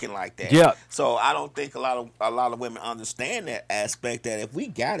rocking like that. Yeah. So I don't think a lot of women understand that aspect that if we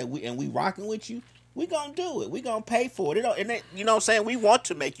got it and we rocking with you, we gonna do it. We gonna pay for it. You know what I'm saying? We want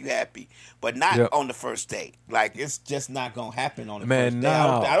to make you happy, but not Yep. on the first date. Like it's just not gonna happen on the Man, first date.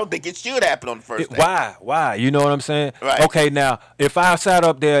 no. I don't think it should happen on the first date. Why? You know what I'm saying? Right. Okay, now if I sat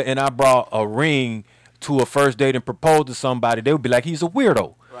up there and I brought a ring to a first date and proposed to somebody, they would be like, he's a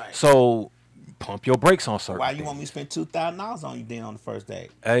weirdo. Right. So pump your brakes on certain Why you things. want me to spend $2,000 on you then on the first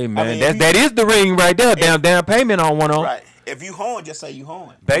date? Hey man, mean, that is the ring right there. Down payment on one on. Right. If you hoeing, just say you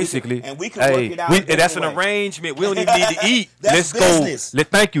hoeing. Basically, And we can work it out. that's an different way. arrangement. We don't even need to eat. That's business.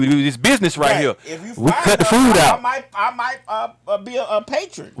 Thank you. It's business right here. If you We fire cut the her, food I out. might be a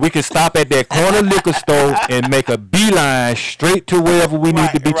patron. We can stop at that corner liquor store and make a beeline straight to wherever we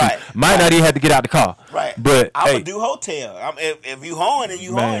need to be Right, to. Might not even have to get out the car. Right. But I'm hey, gonna do hotel. If you hoeing and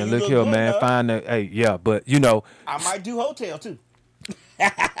you hoeing, man, you look look here, good man. enough, Find the but you know, I might do hotel too.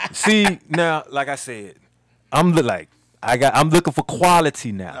 see now, like I said, I'm looking for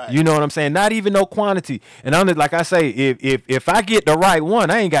quality now. Right. You know what I'm saying? Not even no quantity. And I'm like I say, if I get the right one,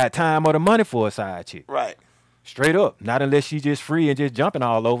 I ain't got time or the money for a side chick. Right. Straight up. Not unless she just free and just jumping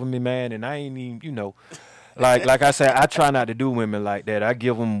all over me, man. And I ain't even, like I said, I try not to do women like that. I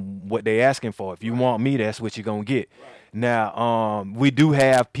give them what they asking for. If you want me, that's what you're gonna get. Right. Now, we do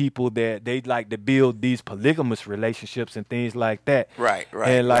have people that they like to build these polygamous relationships and things like that. Right.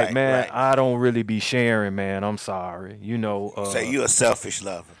 And like, right, man, right. I don't really be sharing, man. I'm sorry. Say you a selfish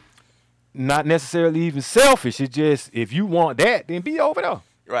lover. Not necessarily even selfish. It's just if you want that, then be over there.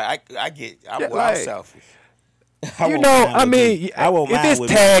 Right. I'm like- selfish. I mean, if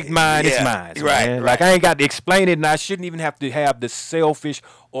it's tagged mine, it's Yeah, mine. right, Man. right. Like I ain't got to explain it, and I shouldn't even have to have the selfish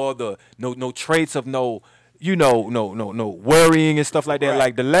or the no traits of no worrying and stuff like that. Right.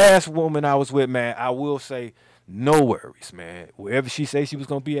 Like the last woman I was with, man, I will say no worries, man. Wherever she say she was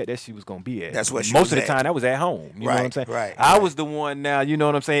gonna be at, that she was gonna be at. That's what she most was of the at. time that was at home. You know what I'm Right, saying? right, I right. was the one now. You know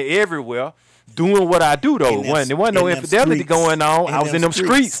what I'm saying? Everywhere. Doing what I do though, In them- there wasn't no in them infidelity streets. going on. In I was them in them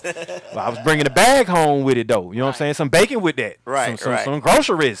streets. streets. Well, I was bringing a bag home with it though. You know what I'm saying? Some bacon with that. Right, right. Some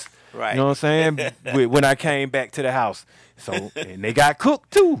groceries. Right. You know what I'm saying? When I came back to the house. So and they got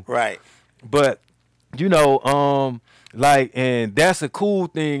cooked too. Right. But you know, like, and that's a cool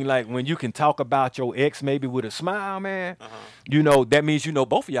thing. Like when you can talk about your ex maybe with a smile, man. You know, that means you know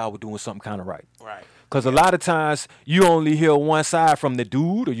both of y'all were doing something kind of right. Right. Because a lot of times you only hear one side from the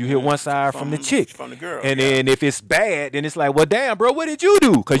dude, or you hear one side from the chick, from the girl. and then if it's bad, then it's like, well, damn, bro, what did you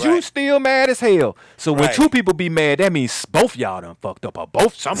do? Because you Right. still mad as hell. So when Right. two people be mad, that means both y'all done fucked up, or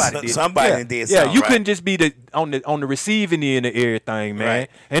both somebody did. Somebody yeah. done did Yeah, something, you right. couldn't just be the on the receiving end of everything, man. Right.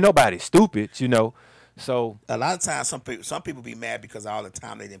 Ain't nobody stupid, you know. So A lot of times, some people be mad because of all the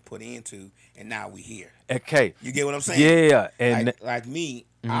time they didn't put into, and now we here. okay, You get what I'm saying? yeah, and Like me,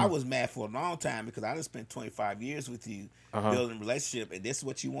 I was mad for a long time because I done spent 25 years with you building a relationship, and this is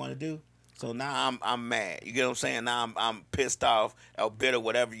what you want to do. So now I'm mad. You get what I'm saying? Now I'm pissed off or bitter,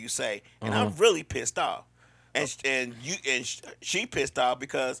 whatever you say, and I'm really pissed off. And she pissed off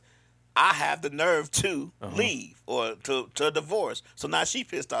because I have the nerve to leave or to divorce. So now she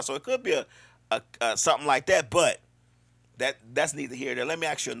pissed off. So it could be a something like that, but that's neither here nor there. Let me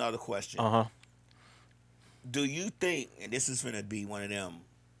ask you another question. Do you think, and this is going to be one of them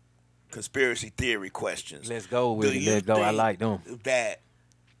conspiracy theory questions. let's go with Do it. you Let's go. I think like them. that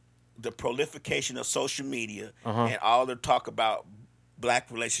the prolification of social media Uh-huh. and all the talk about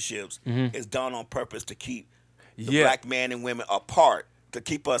black relationships is done on purpose to keep the Yeah. black men and women apart, to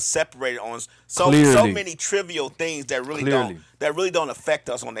keep us separated on so Clearly. many trivial things that really Clearly. don't affect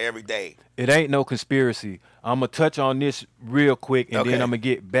us on the everyday. It ain't no conspiracy. I'm going to touch on this real quick, and Okay. then I'm going to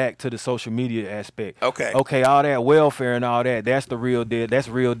get back to the social media aspect. Okay. Okay, all that welfare and all that, that's the real deal. That's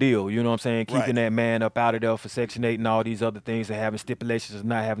real deal. You know what I'm saying? Keeping Right. that man up out of there for Section 8 and all these other things, and having stipulations of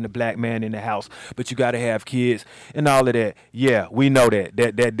not having a black man in the house. But you got to have kids and all of that. Yeah, we know that.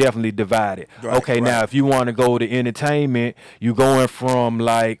 That definitely divided. Right, Okay, now right. if you want to go to entertainment, you going from,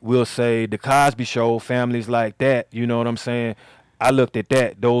 like, we'll say the Cosby Show, families like that. You know what I'm saying? I looked at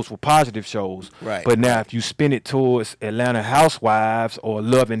that. Those were positive shows. Right. But now if you spin it towards Atlanta Housewives or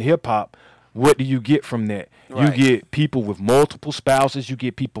Love and Hip Hop, what do you get from that? Right. You get people with multiple spouses. You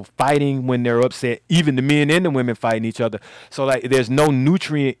get people fighting when they're upset. Even the men and the women fighting each other. So, like, there's no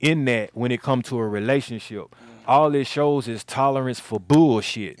nutrient in that when it comes to a relationship. All it shows is tolerance for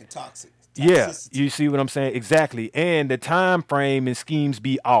bullshit. And toxic. Yeah, Toxicity. you see what I'm saying? Exactly. And the time frame and schemes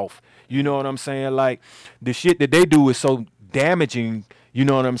be off. You know what I'm saying? Like, the shit that they do is so damaging, you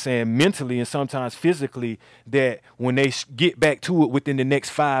know what I'm saying, mentally and sometimes physically, that when they get back to it within the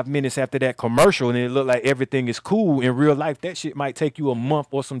next 5 minutes after that commercial and it look like everything is cool, in real life, that shit might take you a month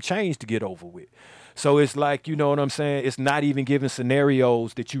or some change to get over with. So it's like, you know what I'm saying, it's not even giving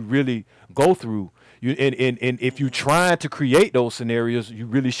scenarios that you really go through. And if you're trying to create those scenarios, you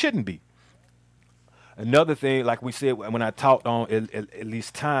really shouldn't be. Another thing, like we said, when I talked on at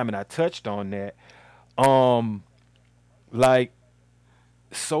least time, and I touched on that, like,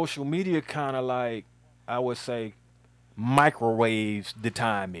 social media kind of, like, I would say, microwaves the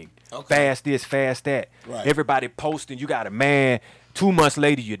timing. Okay. Fast this, fast that. Right. Everybody posting, you got a man. 2 months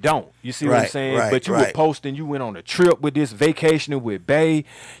later, you don't. You see what I'm Right, saying? right, But you were right. posting, you went on a trip with this, vacationing with Bay.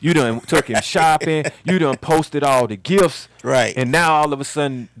 You done took him shopping. You done posted all the gifts. Right. And now all of a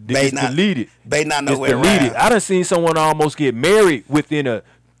sudden, Bay it's not- deleted. Bay not It's nowhere deleted. around. I done seen someone almost get married within a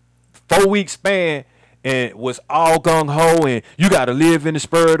 4-week span and was all gung-ho and you got to live in the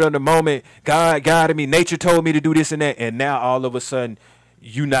spur of the moment. God guided me. Nature told me to do this and that. And now all of a sudden,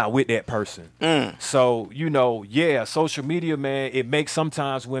 you not with that person. So, you know, yeah, social media, man, it makes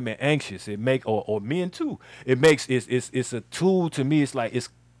sometimes women anxious. It make, or men too. It makes, it's a tool to me. It's like, it's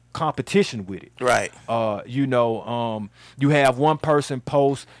competition with it. Right. You know, you have one person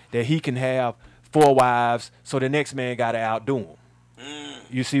post that he can have 4 wives, so the next man got to outdo him.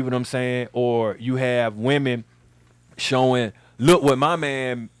 You see what I'm saying? Or you have women showing, look what my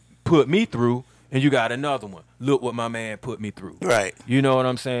man put me through, and you got another one. Look what my man put me through. Right. You know what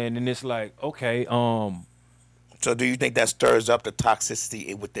I'm saying? And it's like, okay, So do you think that stirs up the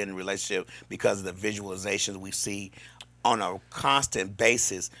toxicity within the relationship because of the visualizations we see on a constant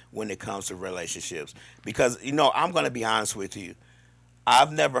basis when it comes to relationships? Because, you know, I'm going to be honest with you.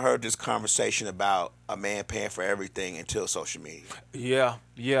 I've never heard this conversation about a man paying for everything until social media. yeah,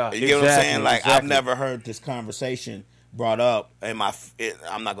 You get what I'm saying? Like, I've never heard this conversation brought up in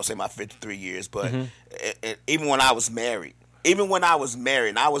I'm not going to say my 53 years, but even when I was married. Even when I was married,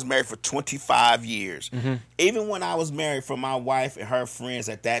 and I was married for 25 years, even when I was married for my wife and her friends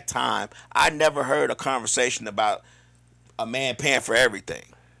at that time, I never heard a conversation about a man paying for everything.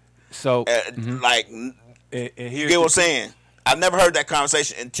 So, Like, and you here's get what I'm the- saying? I've never heard that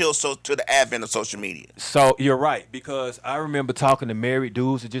conversation until to the advent of social media. So you're right, because I remember talking to married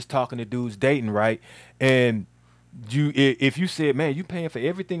dudes or just talking to dudes dating, right? And if you said, man, you paying for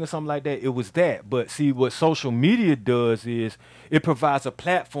everything or something like that, it was that. But see, what social media does is it provides a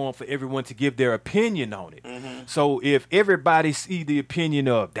platform for everyone to give their opinion on it. So if everybody see the opinion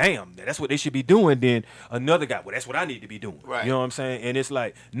of, damn, that's what they should be doing, then another guy, well, that's what I need to be doing. Right. You know what I'm saying? And it's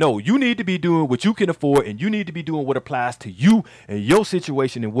like, no, you need to be doing what you can afford, and you need to be doing what applies to you and your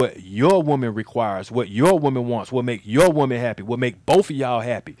situation and what your woman requires, what your woman wants, what make your woman happy, what make both of y'all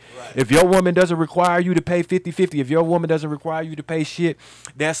happy. Right. If your woman doesn't require you to pay 50-50, if your woman doesn't require you to pay shit,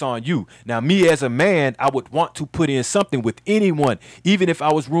 that's on you. Now, me as a man, I would want to put in something with anyone, even if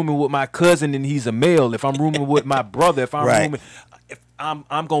I was rooming with my cousin and he's a male, if I'm rooming with my brother, if I'm Right. rooming, if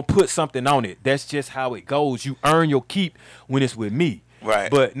I'm gonna put something on it. That's just how it goes. You earn your keep when it's with me. Right.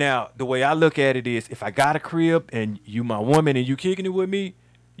 But now the way I look at it is, if I got a crib and you my woman and you kicking it with me,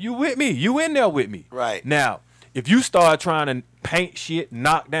 you with me. You in there with me. Right. Now, if you start trying to paint shit,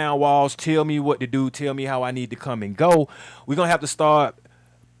 knock down walls, tell me what to do, tell me how I need to come and go, we're gonna have to start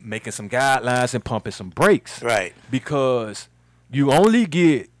making some guidelines and pumping some brakes. Right. Because you only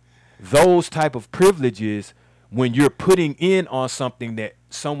get those type of privileges when you're putting in on something that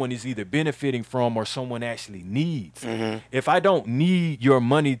someone is either benefiting from or someone actually needs. If I don't need your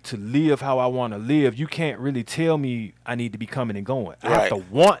money to live how I want to live, you can't really tell me I need to be coming and going. I have Right. to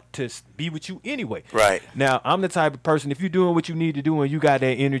want to be with you anyway. Right. Now, I'm the type of person, if you're doing what you need to do and you got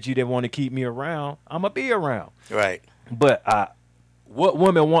that energy that want to keep me around, I'm going to be around. Right. But what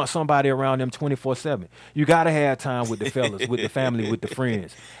woman wants somebody around them 24/7? You got to have time with the fellas, with the family, with the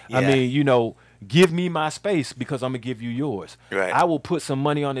friends. I Yeah. mean, you know, give me my space because I'm going to give you yours. Right. I will put some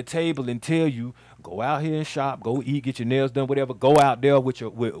money on the table and tell you, go out here and shop, go eat, get your nails done, whatever. Go out there with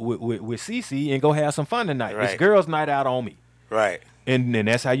Cece and go have some fun tonight. Right. It's girls' night out on me. Right. And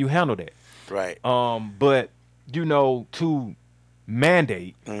that's how you handle that. Right. But, you know, to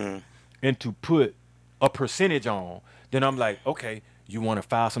mandate and to put a percentage on, then I'm like, okay, you want to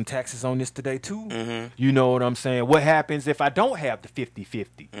file some taxes on this today too? You know what I'm saying? What happens if I don't have the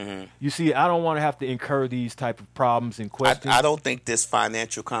 50-50? You see, I don't want to have to incur these type of problems and questions. I don't think this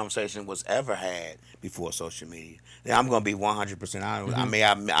financial conversation was ever had before social media. Now, I'm going to be 100% honest. I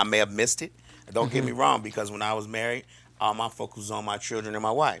may have missed it. Don't get me wrong, because when I was married, all my focus was on my children and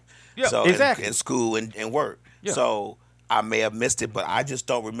my wife. Yeah, so exactly. in school and work. Yeah. So I may have missed it, but I just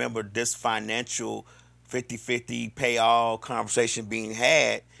don't remember this financial 50-50 pay all conversation being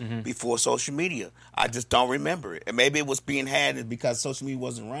had before social media. I just don't remember it. And maybe it was being had because social media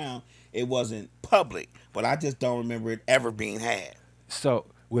wasn't around. It wasn't public. But I just don't remember it ever being had. So,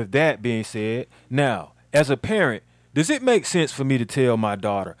 with that being said, now, as a parent, does it make sense for me to tell my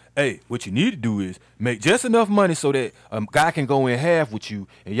daughter, hey, what you need to do is make just enough money so that a guy can go in half with you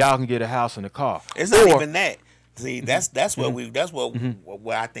and y'all can get a house and a car? It's not even that. See, that's what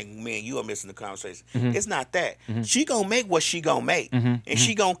what I think me and you are missing the conversation. It's not that. She gonna make what she gonna make, and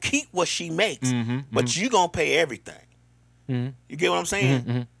she gonna keep what she makes, but you gonna pay everything. You get what I'm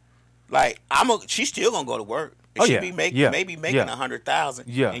saying? Like she's still gonna go to work. And she be making maybe making 100,000,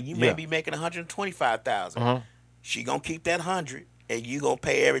 and you may be making 125,000. She gonna keep that 100, and you gonna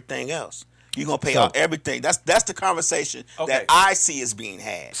pay everything else. You gonna pay everything. That's the conversation that I see is being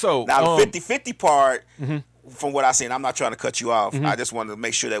had. So now the 50-50 part. From what I see, and I'm not trying to cut you off. I just wanted to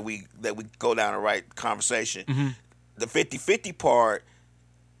make sure that we go down the right conversation. The 50-50 part,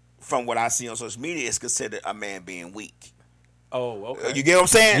 from what I see on social media, is considered a man being weak. Oh, okay. You get what I'm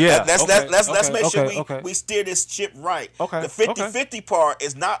saying? Yeah. Let's make sure we steer this ship right. Okay. The 50-50 part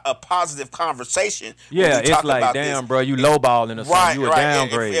is not a positive conversation. Yeah, it's like, damn, bro, you lowballing or something. You a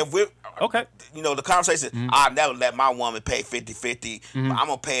downgrade. If we're, okay. You know, the conversation, I'll never let my woman pay 50-50. I'm going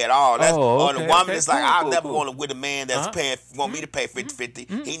to pay it all. Or the woman is like, I'll never want to with a man that's want me to pay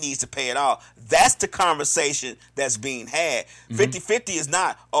 50-50. He needs to pay it all. That's the conversation that's being had. 50-50 is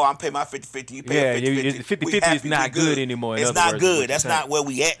not, I'm paying my 50-50, you pay 50-50. 50-50 is not good anymore. It's not good. That's not where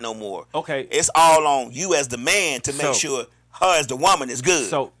we at no more. Okay. It's all on you as the man to make sure her as the woman is good.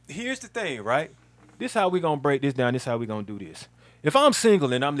 So here's the thing, right? This how we going to break this down. This how we going to do this. If I'm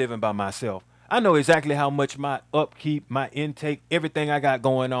single and I'm living by myself, I know exactly how much my upkeep, my intake, everything I got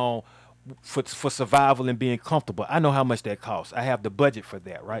going on for survival and being comfortable. I know how much that costs. I have the budget for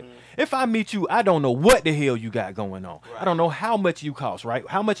that, right? If I meet you, I don't know what the hell you got going on. Right. I don't know how much you cost, right?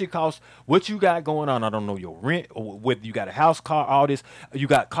 How much it costs, what you got going on. I don't know your rent or whether you got a house, car, all this. You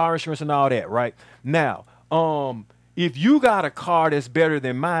got car insurance and all that, right? Now, if you got a car that's better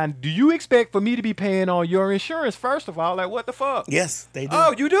than mine, do you expect for me to be paying on your insurance, first of all? Like, what the fuck? Yes, they do.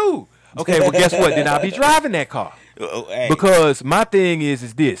 Oh, you do? Okay, well, guess what? Then I'll be driving that car. Hey. Because my thing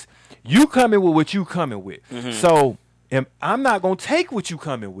is this. You coming with what you coming with. So And I'm not gonna take what you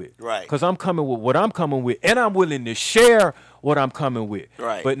coming with, Right. Because I'm coming with what I'm coming with, and I'm willing to share what I'm coming with,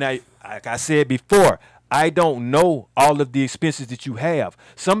 Right. But now, like I said before, I don't know all of the expenses that you have.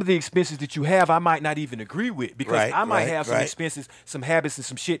 Some of the expenses that you have, I might not even agree with because Right, I might right, have some right. expenses, some habits, and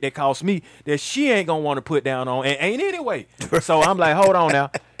some shit that cost me that she ain't gonna want to put down on, and ain't anyway. So I'm like, hold on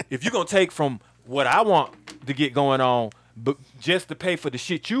now, if you're gonna take from what I want to get going on, but just to pay for the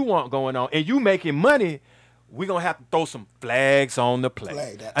shit you want going on, and you making money, we gonna have to throw some flags on the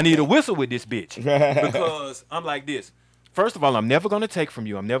play. I need a whistle with this bitch because I'm like this. First of all, I'm never gonna take from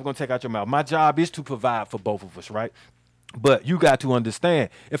you. I'm never gonna take out your mouth. My job is to provide for both of us, right? But you got to understand,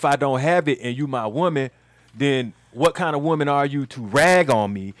 if I don't have it and you my woman, then what kind of woman are you to rag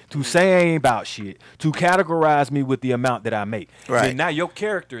on me, to say I ain't about shit, to categorize me with the amount that I make? Right. Then now your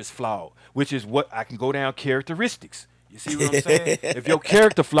character is flawed, which is what I can go down characteristics. You see what I'm saying? If your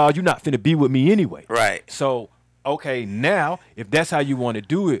character flawed, you're not finna be with me anyway. Right. So, okay, now, if that's how you want to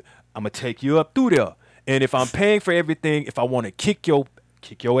do it, I'm going to take you up through there. And if I'm paying for everything, if I want to kick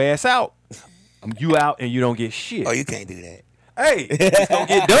your ass out, you out and you don't get shit. Oh, you can't do that. Hey, it's going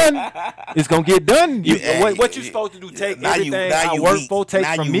to get done. It's going to get done. What you supposed to do? Take Now you- everything now I you work weak. for, take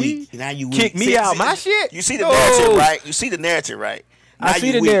Now from you me, weak. Now you kick weak. me See- out see- my shit? You see the No. narrative, right? You see the narrative, right? Now I see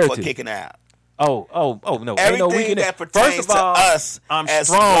you the weak narrative. for kicking out. Oh, no. Ain't no Everything weakness. that pertains First of all, to us I'm as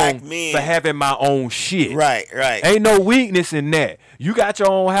strong black men. for having my own shit. Right. Ain't no weakness in that. You got your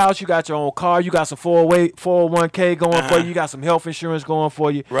own house, you got your own car, you got some 401k going for you, you got some health insurance going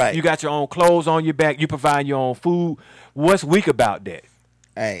for you. Right. You got your own clothes on your back, you provide your own food. What's weak about that?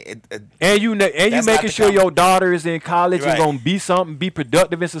 Hey, And you That's not making the sure com- your daughter is in college Right. and gonna be something, be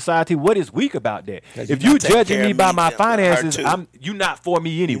productive in society. What is weak about that? 'Cause If you're you not taking judging care me of by me, my her finances, too. you not for me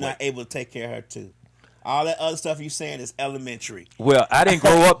you're anyway. not able to take care of her too. All that other stuff you saying is elementary. Well, I didn't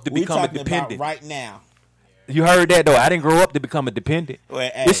grow up to We become a talking dependent. about right now. You heard that though. I didn't grow up to become a dependent. Well,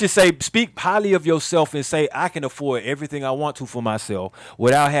 hey. It should say, speak highly of yourself and say, I can afford everything I want to for myself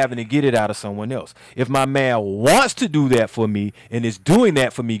without having to get it out of someone else. If my man wants to do that for me and is doing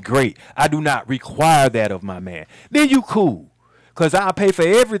that for me, great. I do not require that of my man. Then you cool. Cause I'll pay for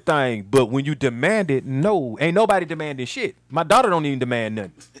everything. But when you demand it, no. Ain't nobody demanding shit. My daughter don't even demand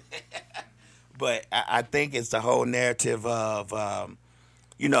nothing. But I think it's the whole narrative of,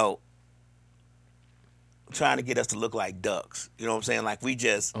 trying to get us to look like ducks. You know what I'm saying? Like we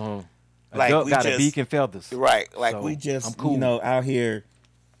just, A like duck we got just, a beak and feathers. right? Like So, we just, I'm cool. out here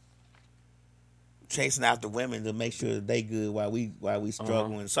chasing after women to make sure that they good while we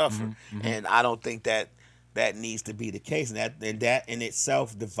struggle and suffer. And I don't think that needs to be the case. And that in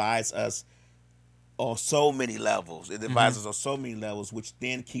itself divides us on so many levels. It divides us on so many levels, which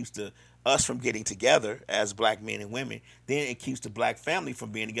then keeps us from getting together as black men and women. Then it keeps the black family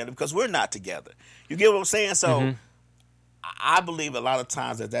from being together because we're not together. You get what I'm saying? So I believe a lot of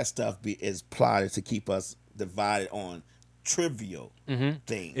times that stuff is plotted to keep us divided on trivial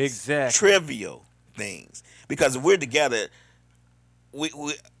things. Exactly. Trivial things. Because if we're together, we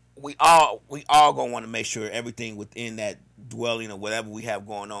all gonna want to make sure everything within that dwelling or whatever we have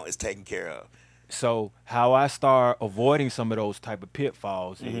going on is taken care of. So how I start avoiding some of those type of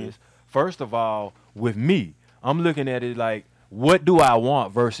pitfalls is, first of all, with me, I'm looking at it like, what do I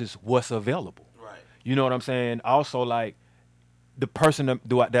want versus what's available? Right. You know what I'm saying? Also, like, the person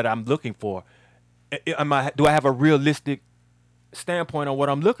that I'm looking for, do I have a realistic standpoint on what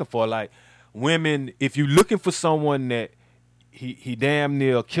I'm looking for? Like, women, if you're looking for someone that he damn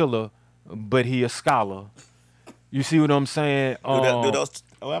near a killer, but he a scholar, you see what I'm saying? Do those?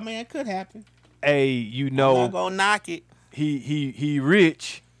 I mean, it could happen. I'm I'm not gonna knock it. he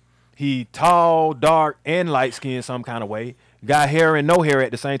rich, he tall, dark, and light skinned some kind of way. Got hair and no hair at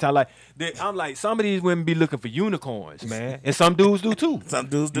the same time. Like I'm like, some of these women be looking for unicorns, man, and some dudes do too. Some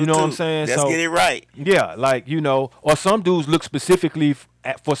dudes do. You know too. what I'm saying? Let's So, get it right. Yeah, like, or some dudes look specifically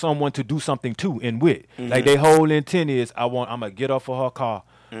for someone to do something to and with. Like they whole intent is, I'm gonna get up for her car,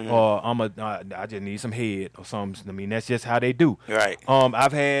 or I just need some head or something. I mean, that's just how they do. Right.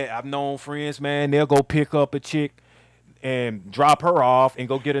 I've known friends, man. They'll go pick up a chick and drop her off and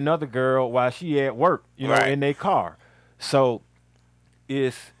go get another girl while she at work, Right. in their car. So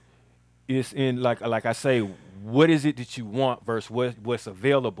it's in like I say, what is it that you want versus what's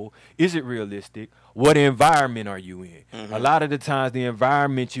available? Is it realistic? What environment are you in? A lot of the times the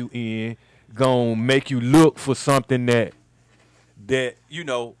environment you in gonna make you look for something that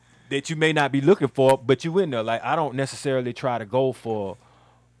you may not be looking for, but you in there. Like, I don't necessarily try to go for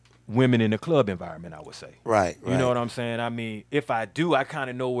women in the club environment, I would say. Right. You know what I'm saying? I mean, if I do, I kind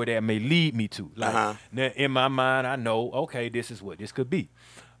of know where that may lead me to. Like, now, in my mind, I know, okay, this is what this could be.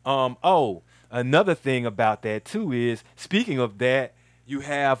 another thing about that too is, speaking of that, you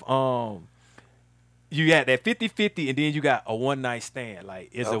have that 50-50, and then you got a one night stand. Like,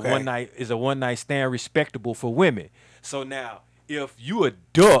 is a one night stand respectable for women? So now, if you a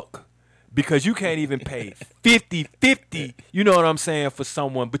duck because you can't even pay 50-50, you know what I'm saying, for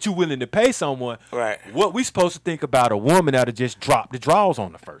someone, but you willing to pay someone, Right. what we supposed to think about a woman that'll just drop the draws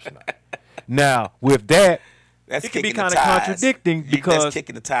on the first night? Now, with that, That's it can be kicking the kind of ties. contradicting because That's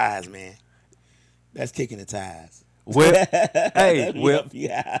kicking the ties, man. That's kicking the ties. well, hey, well,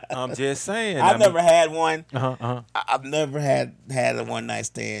 Yeah. I'm just saying. I've never had one. Uh-huh. I've never had a one night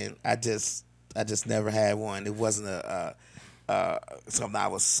stand. I just never had one. It wasn't something I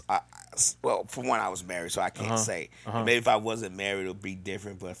was. Well, for one, I was married, so I can't say. Maybe if I wasn't married, it would be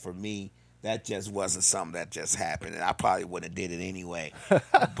different. But for me, that just wasn't something that just happened, and I probably wouldn't have did it anyway.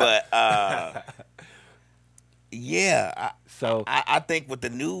 But yeah, So I think with the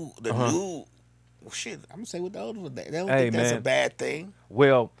new, well, shit, I'm gonna say with the old one, they don't Hey, think that's a man. bad thing.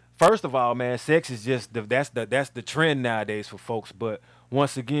 well, first of all, man, sex is just that's the trend nowadays for folks. But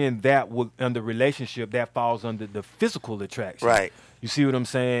once again, that would under relationship that falls under the physical attraction. Right. You see what I'm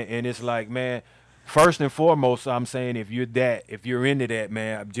saying? And it's like, man, first and foremost, I'm saying if you're into that,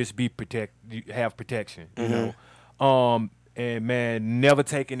 man, just have protection. You know. And man, never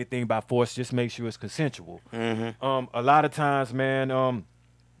take anything by force. Just make sure it's consensual. A lot of times, man,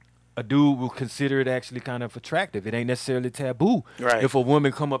 a dude will consider it actually kind of attractive. It ain't necessarily taboo. Right. If a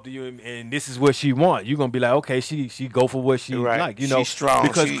woman come up to you and this is what she want, you're gonna be like, okay, she go for what she Right. like. You know, She's strong.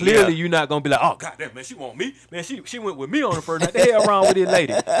 because She- clearly yeah. you're not gonna be like, oh goddamn, man, she want me. Man, she went with me on the first night. The hell wrong with this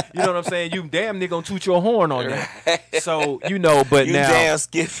lady? You know what I'm saying? You damn near gonna toot your horn on that. So you know, but You now. damn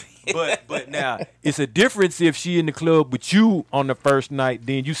skiffy. But now it's a difference if she in the club with you on the first night,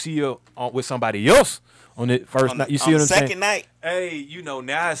 then you see her with somebody else on the first night. You see on what the I'm saying? second night. Hey, you know,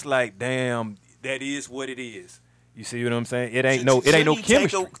 now it's like, damn, that is what it is. You see what I'm saying? It ain't no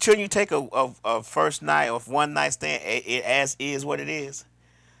chemistry. Shouldn't you take a first night or one night stand it as is what it is?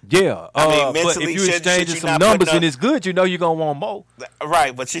 Yeah. I mean, But mentally, if you should exchanging you some not put numbers no- and it's good, you know you're gonna want more.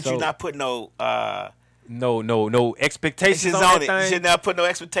 Right, but should So- you not put no No expectations on on that it? You thing. should not put no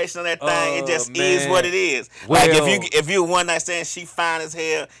expectation on that thing. It just man. is what it is. Well- like if you a one night stand, she fine as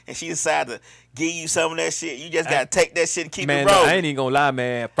hell, and she decide to give you some of that shit, you just gotta take that shit and keep Man, it rolling. I ain't even gonna lie,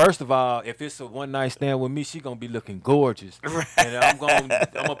 man. First of all, if it's a one night stand with me, she gonna be looking gorgeous, and I'm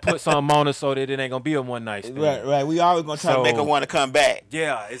gonna put something on her so that it ain't gonna be a one night stand. Right. We always gonna try to So- make her want to come back.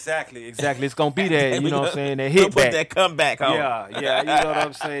 Yeah, exactly. It's gonna be that. You know what I'm saying? That We'll hit put back. that comeback on. Yeah. You know what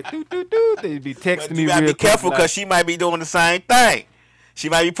I'm saying? Do. They be texting But me you gotta real be careful quick, because she might be doing the same thing. She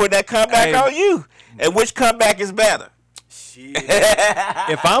might be putting that comeback Hey. on you. And which comeback is better? shit.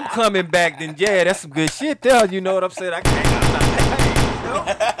 If I'm coming back, then yeah, that's some good shit there. You know what I'm saying? I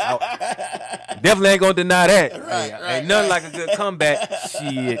definitely ain't gonna deny that. Ain't nothing like a good comeback.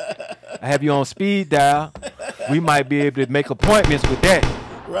 Shit. I have you on speed dial. We might be able to make appointments with that.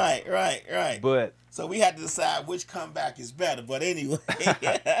 Right. But So we had to decide which comeback is better. But anyway.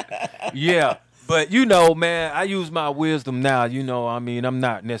 yeah. But you know, man, I use my wisdom now. You know, I mean, I'm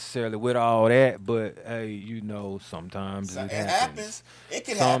not necessarily with all that, but hey, you know, sometimes it happens. It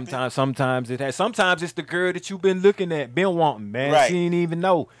can happen. Sometimes it has. Sometimes it's the girl that you've been looking at, been wanting, man. Right. She ain't even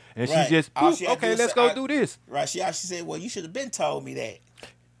know, and Right. she just, All "Boop, she had to okay, do is let's say, go I- do this. Right. She said, well, you should have been told me that.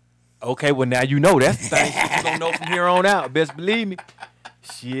 Okay, well now you know that's the thing. You gonna know from here on out. Best believe me.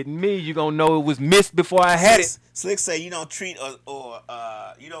 Shit, me, you gonna know it was missed before I had it. Slick say you don't treat or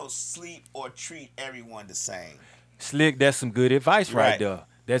you don't sleep or treat everyone the same. Slick, that's some good advice right Right. there.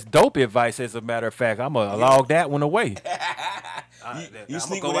 That's dope advice, as a matter of fact. I'm gonna log that one away. You I'm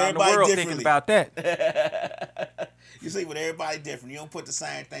sleep gonna with go out in the everybody world thinking differently. about that. You sleep with everybody different. You don't put the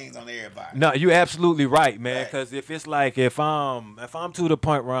same things on everybody. No, you're absolutely right, man. Right. Because if it's like if I'm to the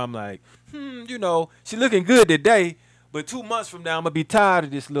point where I'm like, you know, she looking good today, but 2 months from now I'm gonna be tired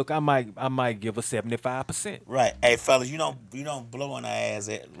of this look. I might give her 75%. Right. Hey, fellas, you don't blow on her ass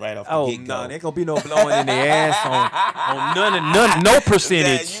right off the Oh get-go. no, there ain't gonna be no blowing in the ass on none, no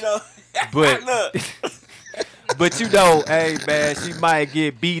percentage. That, But look. but you know, hey man, she might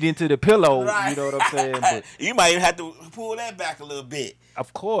get beat into the pillow. Right. You know what I'm saying? But You might even have to pull that back a little bit.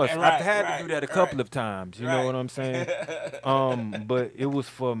 of course, Right, I've had right, to do that a couple right. of times. You Right. know what I'm saying? But it was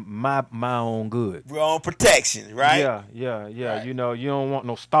for my own good. We're on protection, right? Yeah. Right. You know, you don't want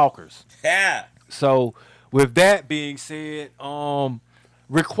no stalkers. Yeah. So, with that being said,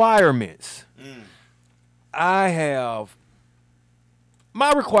 requirements. I have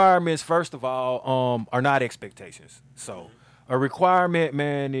my requirements. First of all, are not expectations. So, a requirement,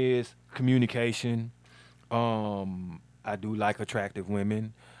 man, is communication. I do like attractive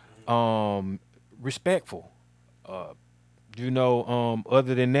women. respectful. Other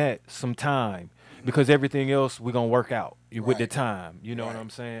than that, some time. Because everything else we're gonna work out with the time. You know what I'm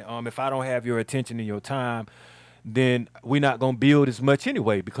saying? If I don't have your attention and your time, then we're not gonna build as much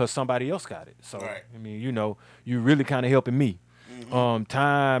anyway because somebody else got it. So I mean, you really kind of helping me.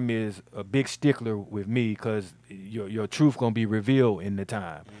 Time is a big stickler with me because your truth gonna be revealed in the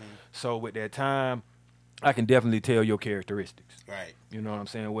time. So with that time, I can definitely tell your characteristics. Right. You know what I'm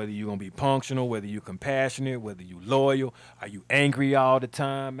saying? Whether you're going to be functional, whether you're compassionate, whether you loyal, are you angry all the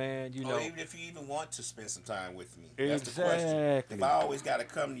time, man? You know. Or even if you even want to spend some time with me. That's the question. If I always got to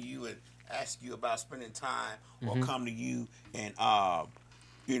come to you and ask you about spending time or come to you and,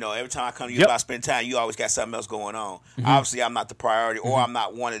 every time I come to you about spending time, you always got something else going on. Obviously, I'm not the priority or I'm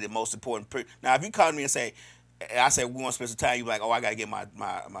not one of the most important. Now, if you come to me and say, I say we want to spend some time, you be like, oh, I got to get my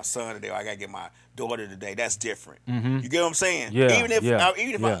son today or I got to get my daughter today. That's different. You get what I'm saying? Yeah, even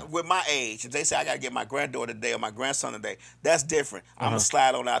if I, with my age, if they say I got to get my granddaughter today or my grandson today, that's different. I'm going to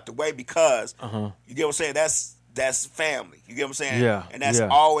slide on out the way because, you get what I'm saying? That's family. You get what I'm saying? Yeah. And that's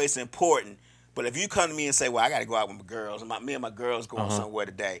always important. But if you come to me and say, well, I got to go out with my girls, and me and my girls going somewhere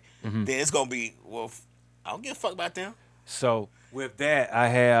today, then it's going to be, well, I don't give a fuck about them. So with that, I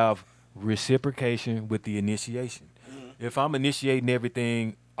have reciprocation with the initiation. If I'm initiating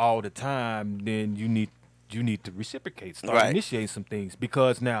everything all the time, then you need to reciprocate, start initiating some things.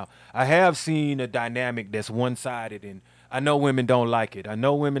 Because now I have seen a dynamic that's one-sided, and I know women don't like it. I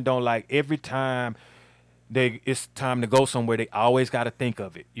know women don't like every time it's time to go somewhere, they always got to think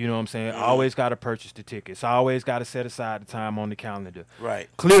of it. You know what I'm saying? Always got to purchase the tickets. Always got to set aside the time on the calendar. Right.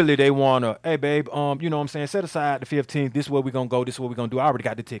 Clearly, they want to, hey, babe, you know what I'm saying? Set aside the 15th. This is where we're going to go. This is what we're going to do. I already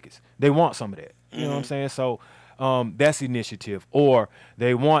got the tickets. They want some of that. You know what I'm saying? So that's initiative. Or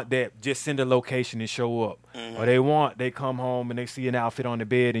they want that just send a location and show up. Or they come home and they see an outfit on the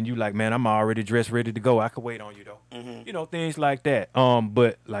bed and you like, man, I'm already dressed, ready to go. I could wait on you, though. You know, things like that.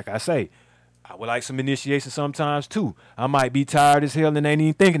 But like I say, I would like some initiation sometimes too. I might be tired as hell and ain't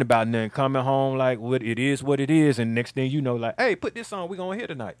even thinking about nothing. Coming home like what it is, and next thing you know, like, hey, put this on, we gonna hit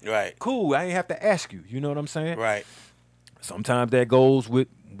tonight. Right. Cool. I ain't have to ask you. You know what I'm saying? Right. Sometimes that goes with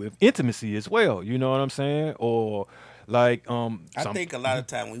intimacy as well. You know what I'm saying? Or like I think a lot of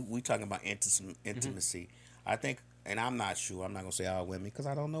time we talking about intimacy. I think. And I'm not sure. I'm not gonna say all women because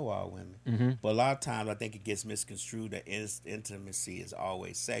I don't know all women. But a lot of times I think it gets misconstrued that intimacy is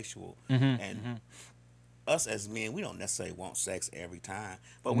always sexual. And us as men, we don't necessarily want sex every time,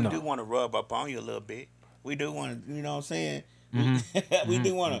 but we do want to rub up on you a little bit. We do want to, you know what I'm saying? We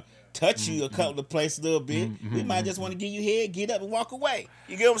do want to touch you a couple of places a little bit. We might just want to give you head, get up, and walk away.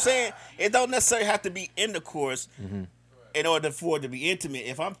 You get what I'm saying? It don't necessarily have to be intercourse. In order for it to be intimate,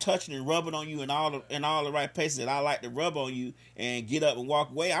 if I'm touching and rubbing on you in all the right places that I like to rub on you and get up and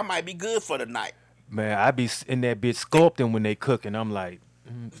walk away, I might be good for the night. Man, I be in that bitch sculpting when they cook, and I'm like,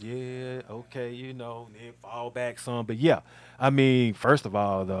 yeah, okay, then fall back some. But yeah, I mean, first of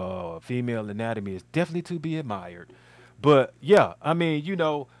all, the female anatomy is definitely to be admired. But yeah, I mean,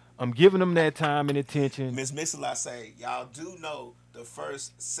 I'm giving them that time and attention. Miss Mix-a-Lot say, y'all do know the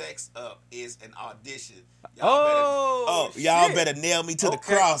first sex up is an audition. Y'all better nail me to the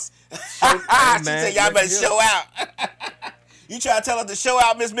cross. She said y'all better show out. You try to tell her to show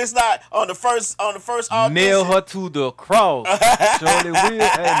out, Miss Mix-a-Lot, on the first audition. Nail her to the cross. Surely will.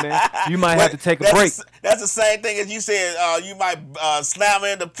 Hey man, you might have to take a break. That's the same thing as you said. You might slam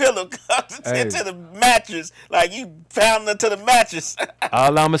her in the pillow into the mattress, like you pound her to the mattress.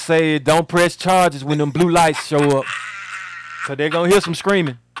 All I'ma say is don't press charges when them blue lights show up. So they're going to hear some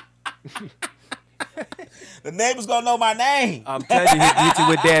screaming. The neighbor's going to know my name. I'm telling you, he hit you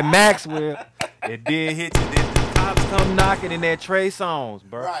with that Maxwell. It did hit you. Then the cops come knocking in that Trey Songz,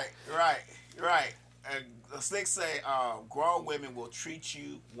 bro. Right. And the Slicks say grown women will treat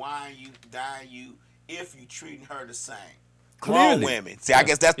you, wine you, dine you, if you treating her the same. Clearly. Grown women. See, I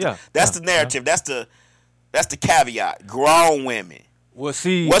guess that's the narrative. That's the caveat. Grown women. Well,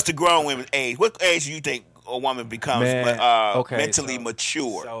 see. What's the grown women's age? What age do you think a woman becomes mentally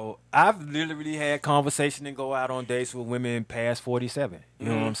mature? So I've literally had conversation and go out on dates with women past 47. You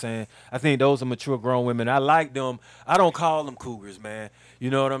know what I'm saying? I think those are mature grown women. I like them. I don't call them cougars, man. You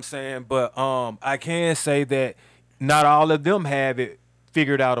know what I'm saying? But I can say that not all of them have it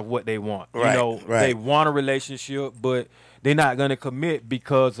figured out of what they want. Right, They want a relationship, but they're not going to commit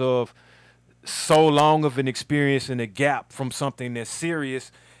because of so long of an experience and a gap from something that's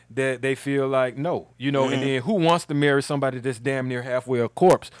serious that they feel like no, and then who wants to marry somebody that's damn near halfway a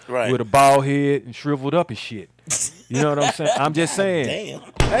corpse with a bald head and shriveled up and shit? You know what I'm saying? I'm just saying. Damn.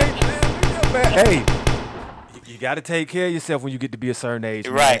 Hey, You got to take care of yourself when you get to be a certain age.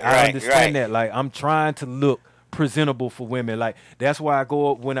 Man. Right, I right, understand right. that. Like, I'm trying to look presentable for women. Like, that's why I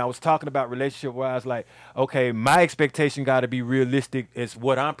go up when I was talking about relationship where I was like, okay, my expectation got to be realistic as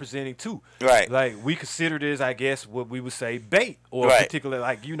what I'm presenting too. Right. Like, we consider this, I guess, what we would say bait or Right. particular,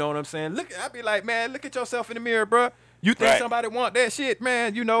 like, you know what I'm saying? Look, I'd be like, man, look at yourself in the mirror, bro. You think Right. somebody want that shit,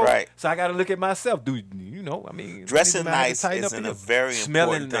 man, you know? Right. So I got to look at myself. Do you know, I mean. Dressing niggas might have to nice tighten is up in a here. very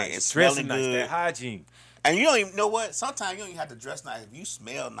Smelling important thing. nice, It's dressing smelling nice, good. that hygiene. And you don't even know what? Sometimes you don't even have to dress nice. If you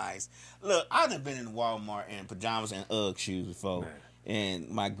smell nice. Look, I've done been in Walmart in pajamas and UGG shoes before. Man. And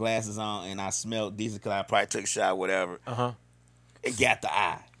my glasses on and I smelled decent because I probably took a shower, whatever. Uh-huh. It got the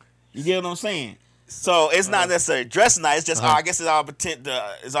eye. You get what I'm saying? So it's not necessarily dressing nice. It's just, I guess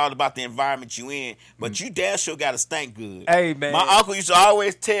it's all about the environment you in. But you damn sure got to stink good. Hey, man. My uncle used to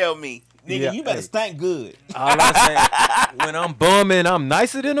always tell me, nigga, Yeah, you better hey. stink good. All I say, when I'm bumming, I'm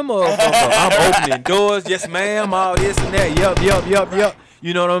nicer than a motherfucker. I'm opening doors, yes ma'am, all this and that. Yup.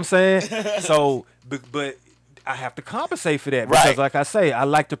 You know what I'm saying? So, but I have to compensate for that because, Right. like I say, I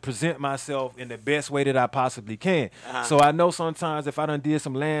like to present myself in the best way that I possibly can. So I know sometimes if I done did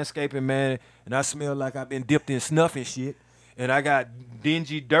some landscaping, man, and I smell like I've been dipped in snuff and shit, and I got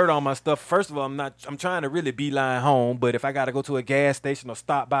dingy dirt on my stuff. First of all, I'm trying to really beeline home, but if I got to go to a gas station or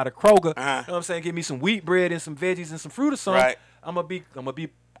stop by the Kroger, you know what I'm saying, give me some wheat bread and some veggies and some fruit or something, Right. I'm gonna be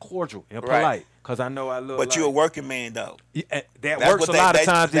cordial and Right. polite because I know I look. But like, you a working man, though. Yeah, that That's works what a lot of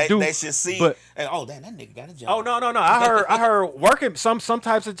times. they, It do. They should see. But and, oh, damn, that nigga got a job. oh no. I heard working some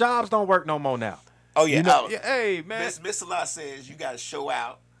types of jobs don't work no more now. Oh, yeah. You know, Oh, yeah, hey man. Miss Lot says you got to show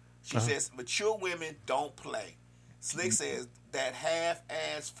out. She says mature women don't play. Slick says that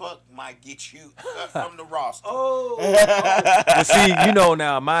half-ass fuck might get you cut from the roster. But see, you know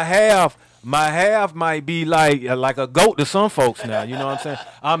now, my half might be like a goat to some folks now. You know what I'm saying?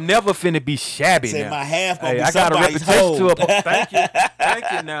 I'm never finna be shabby Say now. my half gonna be I got a somebody's reputation hoe. to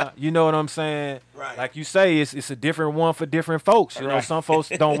thank you now. You know what I'm saying? Right. Like you say, it's a different one for different folks. You know, Right. some folks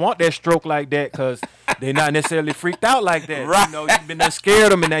don't want that stroke like that because they're not necessarily freaked out like that. Right. You know, you've been done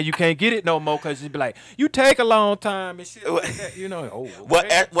scared them and now you can't get it no more because you be like, you take a long time and shit like that. You know, What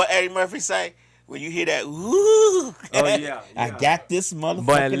Eddie Murphy say? When you hear that, woo! Oh, yeah. I got this motherfucker.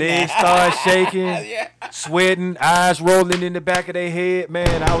 But legs start shaking, Yeah. sweating, eyes rolling in the back of their head.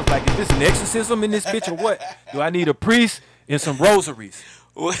 Man, I was like, is this an exorcism in this bitch or what? Do I need a priest and some rosaries?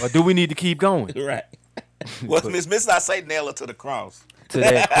 Or do we need to keep going Right. Well, Miss Lot say nail her to the cross. to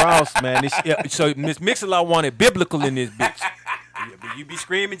that cross, man? So Miss Mix-a-Lot wanted biblical in this bitch. Yeah, but you be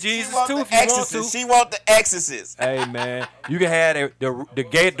screaming Jesus too if you want to. She want the exorcist. Hey, man, you can have the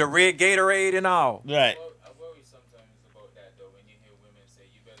red Gatorade and all. Right. I worry sometimes about that though when you hear women say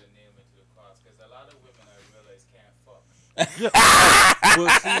you better nail me to the cross because a lot of women I realize can't fuck. Well,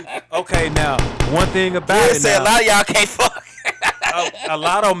 see, okay, now one thing about They it say a now. lot of y'all can't fuck. A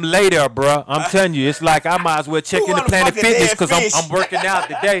lot of them lay there, bruh. I'm telling you, it's like I might as well check Who in the wanna Planet fuck a Fitness dead because fish? I'm working out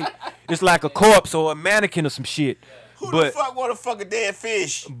today. It's like a corpse or a mannequin or some shit. Who the But fuck want to fuck a dead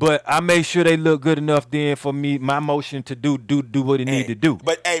fish? I make sure they look good enough then for me, my motion to do what it need to do.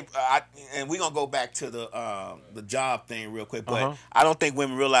 But hey, and we're gonna go back to the job thing real quick. But Uh-huh. I don't think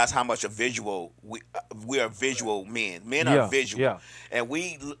women realize how much a visual we are visual men. Men Yeah, are visual, yeah. and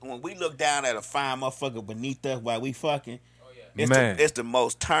when we look down at a fine motherfucker beneath us while we fucking, it's Man. it's the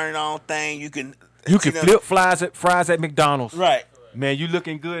most turn on thing you can. You can know, flip fries at McDonald's. right. Man, you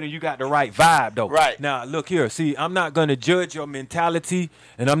looking good and you got the right vibe though. Right. Now, look here. See, I'm not gonna judge your mentality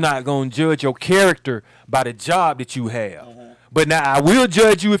and I'm not gonna judge your character by the job that you have. But now I will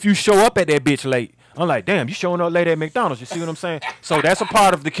judge you if you show up at that bitch late. I'm like, damn, you showing up late at McDonald's. You see what I'm saying? So that's a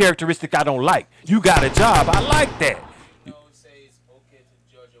part of the characteristic I don't like. You got a job. I like that. You always say it's okay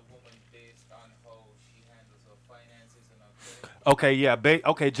to judge a woman based on how she handles her finances and her credit. Okay, yeah.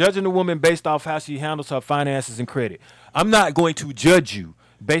 Okay, judging a woman based off how she handles her finances and credit. I'm not going to judge you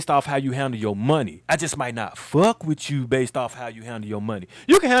based off how you handle your money. I just might not fuck with you based off how you handle your money.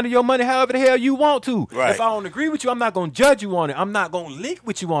 You can handle your money however the hell you want to. Right. If I don't agree with you, I'm not going to judge you on it. I'm not going to link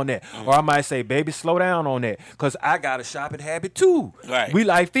with you on that. Or I might say, baby, slow down on that because I got a shopping habit too. Right. We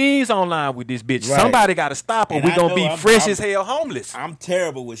like fiends online with this bitch. Right. Somebody got to stop or And we I going know to be I'm- fresh I'm- as hell homeless. I'm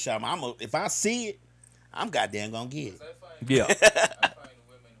terrible with shopping. If I see it, I'm goddamn gonna get it. So I find Yeah. I find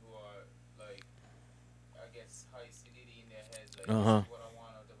women who are like, I guess, high acidity in their head. Like, Uh-huh. this is what I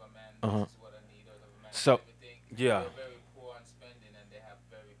want out of a man. This is what I need out of a man. So, and everything. yeah. They're very poor on spending and they have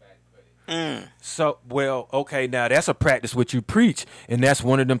very bad credit. So, well, okay, now that's a practice what you preach, and that's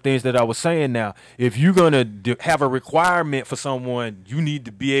one of them things that I was saying now. If you're going to have a requirement for someone, you need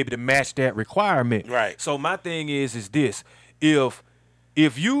to be able to match that requirement. Right. So my thing is this. If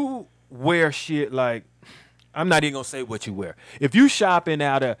you wear shit like, I'm not even gonna say what you wear. If you shopping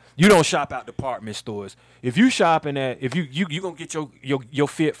you don't shop out department stores. If you shopping if you gonna get your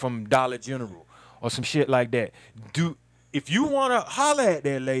fit from Dollar General or some shit like that. If you wanna holler at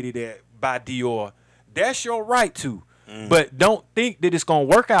that lady that buy Dior, that's your right to. But don't think that it's gonna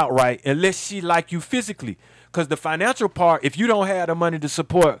work out right unless she like you physically. Cause the financial part, if you don't have the money to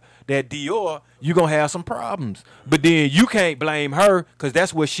support that Dior, you gonna have some problems. But then you can't blame her, cause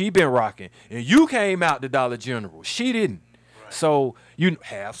that's what she been rocking. And you came out to Dollar General. She didn't. Right. So you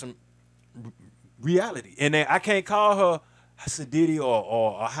have some reality. And then I can't call her sedity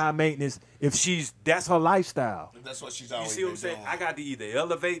or high maintenance if that's her lifestyle. That's what she's always You see what I'm doing. saying? I got to either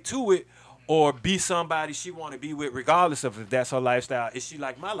elevate to it or be somebody she want to be with, regardless of if that's her lifestyle. Is she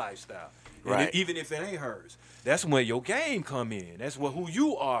like my lifestyle? Right. Even if it ain't hers. That's when your game come in. That's who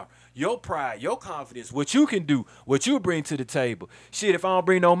you are, your pride, your confidence, what you can do, what you bring to the table. Shit, if I don't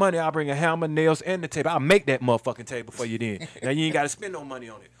bring no money, I'll bring a hammer, nails, and the table. I'll make that motherfucking table for you then. Now you ain't got to spend no money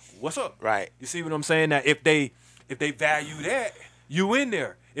on it. What's up? Right. You see what I'm saying? Now if they value that, you in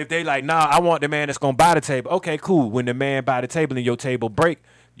there. If they like, nah, I want the man that's gonna buy the table. Okay, cool. When the man buy the table and your table break,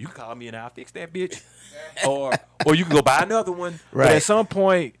 you call me and I'll fix that bitch. or you can go buy another one. Right. But at some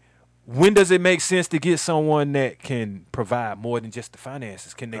point, when does it make sense to get someone that can provide more than just the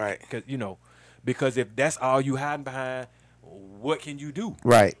finances? Can they? Right. Because if that's all you hiding behind, what can you do?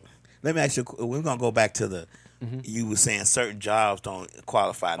 Right. Let me ask you. We're gonna go back to the. You were saying certain jobs don't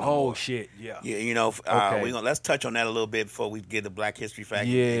qualify. No more. Shit, yeah. You know, Okay. let's touch on that a little bit before we get the Black History Fact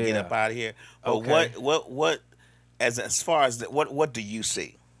and Yeah. get up out of here. But Okay. what as far as what do you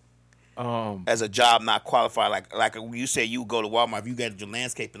see Um, as a job not qualified? Like you said, you go to Walmart, if you got your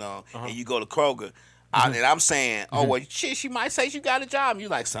landscaping on, and you go to Kroger. And I'm saying, well, shit, she might say she got a job. You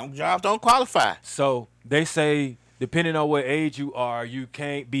like, some jobs don't qualify. so they say, depending on what age you are, you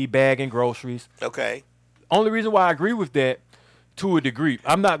can't be bagging groceries. Okay. Only reason why I agree with that, to a degree,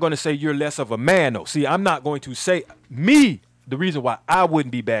 I'm not going to say you're less of a man, though. See, I'm not going to say the reason why I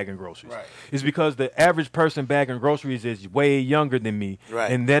wouldn't be bagging groceries is because the average person bagging groceries is way younger than me,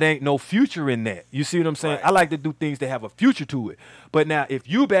 and that ain't no future in that. You see what I'm saying? Right. I like to do things that have a future to it. But now, if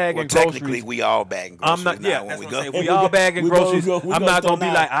you bagging Technically, groceries, we all bagging groceries. I'm not. now Yeah, when that's we what go. I'm saying. We all bagging groceries. I'm not gonna be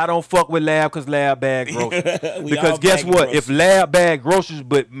throw like, I don't fuck with Lab because Lab bag groceries. We Because all guess bagging what? groceries. If Lab bag groceries,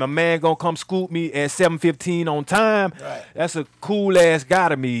 but my man gonna come scoop me at 7:15 on time, that's a cool ass guy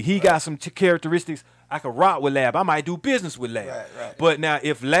to me. He got some characteristics. I could rock with Lab. I might do business with Lab. Right. But now,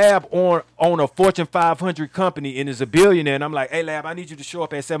 if Lab on a Fortune 500 company and is a billionaire, and I'm like, hey, Lab, I need you to show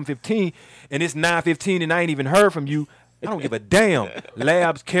up at 7:15, and it's 9:15, and I ain't even heard from you. I don't give a damn.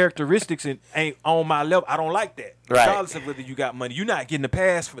 Lab's characteristics ain't on my level. I don't like that. Right. Regardless of whether you got money, you're not getting a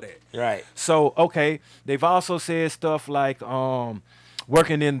pass for that. Right. So, okay, they've also said stuff like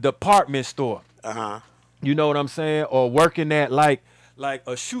working in department store. You know what I'm saying? Or working at like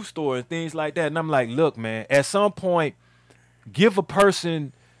a shoe store and things like that. And I'm like, look, man, at some point, give a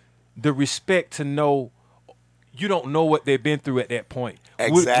person the respect to know you don't know what they've been through at that point.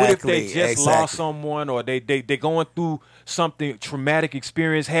 What if they just lost someone, or they going through something traumatic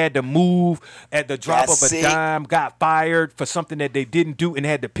experience, had to move at the drop of a dime, got fired for something that they didn't do, and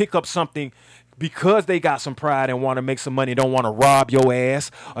had to pick up something because they got some pride and want to make some money, don't want to rob your ass,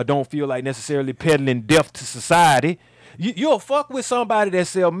 or don't feel like necessarily peddling death to society. You'll fuck with somebody that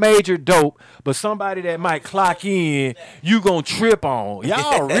sell major dope, but somebody that might clock in, you gonna trip on.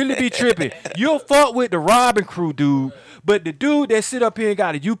 Y'all really be tripping. You'll fuck with the robbing crew dude, but the dude that sit up here and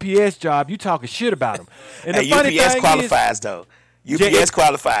got a UPS job, you talking shit about him. And the funny UPS thing qualifies though. UPS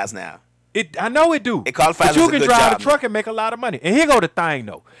qualifies now. I know it do. It qualifies but you as a can good drive job, a truck and make a lot of money. And here go the thing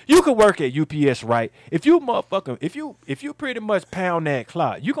though. You can work at UPS, right? If you motherfucker, if you pretty much pound that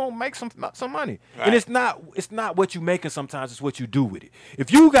clock, you gonna make some money. Right. And it's not what you making sometimes, it's what you do with it.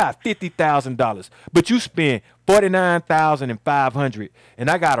 If you got $50,000, but you spend $49,500, and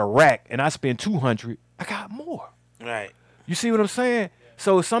I got a rack and I spend $200, I got more. Right. You see what I'm saying?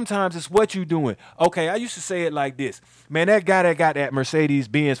 So sometimes it's what you doing. Okay, I used to say it like this. Man, that guy that got that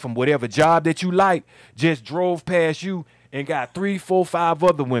Mercedes-Benz from whatever job that you like just drove past you and got 3, 4, 5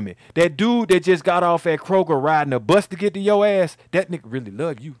 other women. That dude that just got off at Kroger riding a bus to get to your ass, that nigga really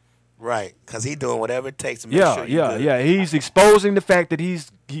love you. Right, because he doing whatever it takes to make sure you good. Yeah. He's exposing the fact that he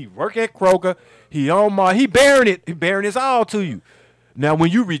work at Kroger. He bearing his all to you. Now,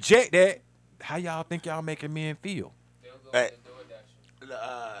 when you reject that, how y'all think y'all making men feel? Right.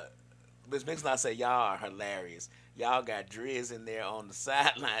 Ms. Mixon, I say y'all are hilarious. Y'all got Driz in there on the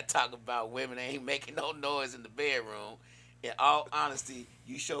sideline talking about women ain't making no noise in the bedroom. In all honesty,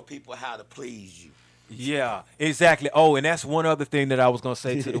 you show people how to please you. Yeah, exactly. Oh, and that's one other thing that I was gonna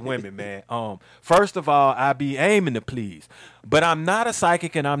say to the women, man. First of all, I be aiming to please, but I'm not a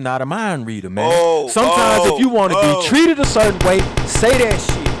psychic and I'm not a mind reader, man. Sometimes if you want to be treated a certain way, say that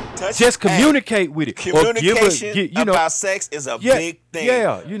shit. Just communicate with it. Communication about sex is a big thing.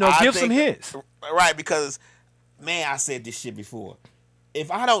 Yeah, give some hints. Right, because man, I said this shit before. If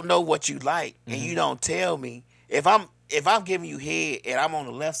I don't know what you like and you don't tell me, if I'm giving you head and I'm on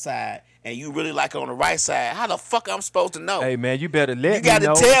the left side and you really like it on the right side, how the fuck I'm supposed to know? Hey man, you better let me know. You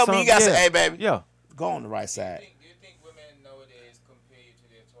got to tell me. You got to say, hey baby, go on the right side. Do you think women nowadays compare you to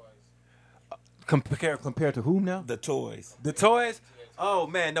their toys? Compare to whom now? The toys. The toys? Oh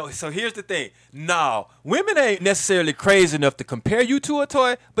man, no. So here's the thing. No, women ain't necessarily crazy enough to compare you to a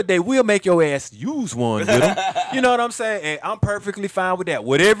toy, but they will make your ass use one with them. You know what I'm saying? And I'm perfectly fine with that.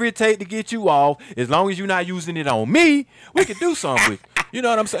 Whatever it take to get you off, as long as you're not using it on me, we can do something with it. You know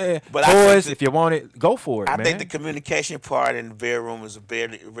what I'm saying? But toys, if you want it, go for it, man. I think the communication part in the bedroom is a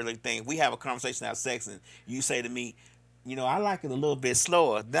really thing. We have a conversation about sex, and you say to me, I like it a little bit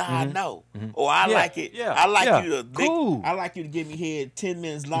slower. Now I know. Or I like it. Yeah, I like you to cool. I like you to give me head 10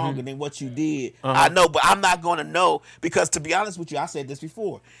 minutes longer than what you did. I know, but I'm not going to know because to be honest with you, I said this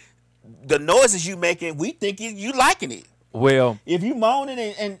before. The noises you making, we think you liking it. Well, if you moaning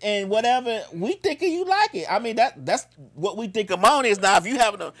and whatever, we thinking you like it. I mean that's what we think a moan is. Now if you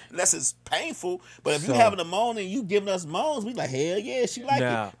having unless it's painful, but if you having a moan and you giving us moans, we like hell yeah, she like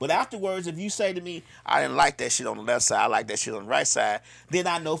it. But afterwards, if you say to me, I didn't like that shit on the left side, I like that shit on the right side, then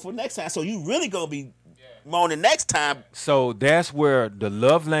I know for next time. So you really gonna be moaning next time. So that's where the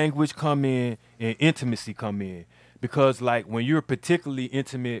love language come in and intimacy come in, because like when you're particularly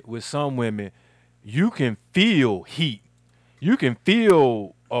intimate with some women, you can feel heat. You can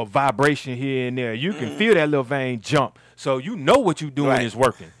feel a vibration here and there. You can feel that little vein jump. So you know what you're doing is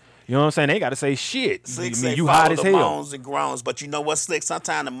working. You know what I'm saying? They got to say shit. Slick you hot as hell. Moans and groans, but you know what, Slick?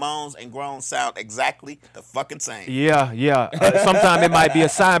 Sometimes the moans and groans sound exactly the fucking same. Yeah. Sometimes it might be a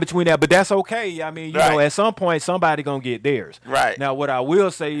sign between that, but that's okay. I mean, you know, at some point somebody gonna get theirs. Right. Now, what I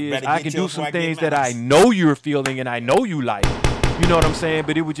will say is I can do some things that I know you're feeling and I know you like. You know what I'm saying?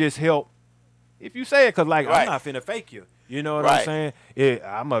 But it would just help if you say it, because like I'm not finna fake you. You know what I'm saying?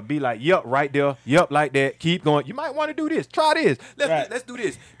 I'm going to be like, yep, right there. Yep, like that. Keep going. You might want to do this. Try this. Let's do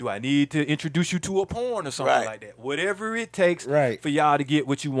this. Do I need to introduce you to a porn or something like that? Whatever it takes for y'all to get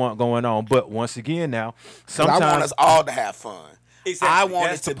what you want going on. But once again now, sometimes I want us all to have fun. Exactly. I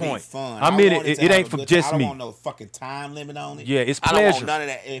want it to be fun. I mean, it ain't for just me. I don't want no fucking time limit on it. Yeah, it's pleasure. I don't want none of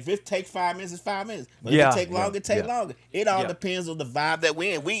that. If it take 5 minutes, it's 5 minutes. But if it take longer, it take longer. It all depends on the vibe that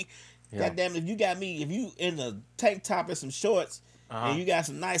we're in. Goddamn, if you got me, if you in a tank top and some shorts, and you got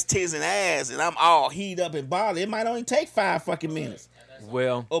some nice titties and ass, and I'm all heated up and bothered, it might only take 5 fucking minutes.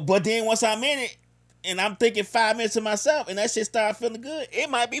 Well, but then once I'm in it, and I'm thinking 5 minutes to myself, and that shit start feeling good, it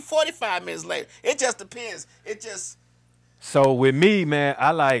might be 45 minutes later. It just depends. So with me, man,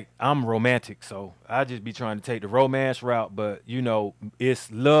 I'm romantic, so I just be trying to take the romance route, but you know, it's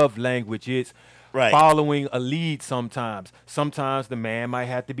love language. It's following a lead sometimes. Sometimes the man might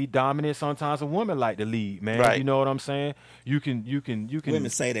have to be dominant. Sometimes a woman like the lead, man. Right. You know what I'm saying? You can. Women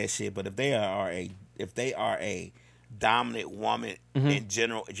say that shit, but if they are a dominant woman in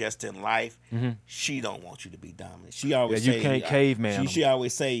general, just in life, she don't want you to be dominant. She always say, you can't caveman. She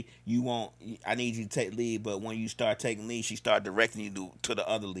always say I need you to take lead, but when you start taking lead, she start directing you to the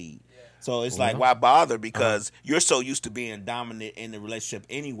other lead. So it's like, why bother? Because you're so used to being dominant in the relationship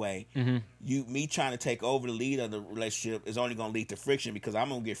anyway. Me trying to take over the lead of the relationship is only going to lead to friction because I'm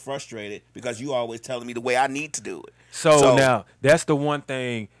going to get frustrated because you always telling me the way I need to do it. So now, that's the one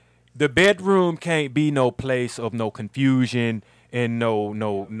thing. The bedroom can't be no place of no confusion and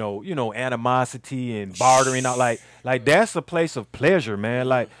no animosity and bartering out. Like that's a place of pleasure, man.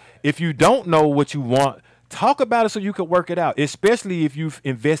 Like if you don't know what you want, talk about it so you can work it out, especially if you've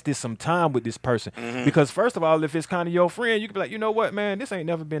invested some time with this person. Because first of all, if it's kind of your friend, you can be like, you know what, man, this ain't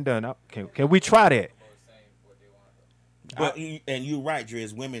never been done. Can we try that? But and you're right,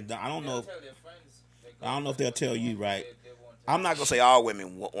 Driz. Women, I don't know if they'll tell you, right? I'm not gonna say all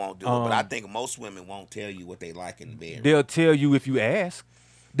women won't do it, but I think most women won't tell you what they like in the bed. They'll tell you if you ask.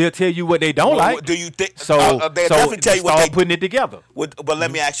 They'll tell you what they don't like. Do you think? So they'll definitely tell you what they putting it together. But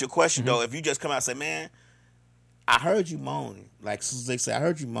let me ask you a question though. If you just come out and say, "Man, I heard you moaning," like they say, "I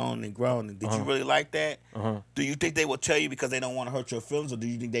heard you moaning and groaning." Did you really like that? Do you think they will tell you because they don't want to hurt your feelings, or do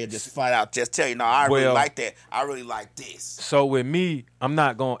you think they'll just flat out just tell you, "No, I really like that. I really like this." So with me, I'm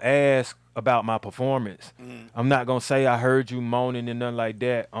not gonna ask about my performance. I'm not gonna say I heard you moaning and nothing like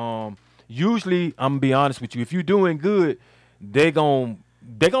that. Usually, I'm gonna be honest with you. If you're doing good, they gonna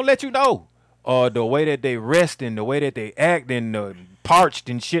let you know. or the way that they rest and the way that they act and parched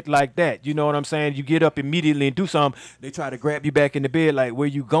and shit like that. You know what I'm saying? You get up immediately and do something. They try to grab you back in the bed like, where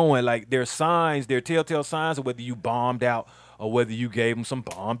you going? Like, there's signs, there are telltale signs of whether you bombed out or whether you gave them some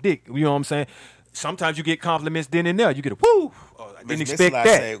bomb dick. You know what I'm saying? Sometimes you get compliments then and there. You get a woo. Oh, I didn't expect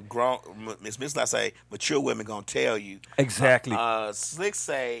that. Miss Missler say mature women gonna tell you Exactly. Slick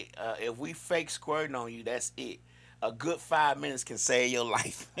say if we fake squirting on you, that's it. A good 5 minutes can save your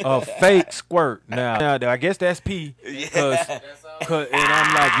life. A fake squirt. Now, I guess that's P. And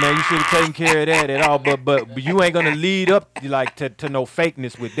I'm like, man, you should have taken care of that at all. But you ain't gonna lead up like to no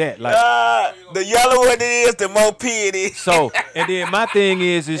fakeness with that. Like the yellower it is, the more P it is. so. And then my thing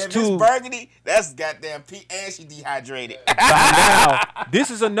is if too. it's burgundy, that's goddamn P, and she dehydrated. By now,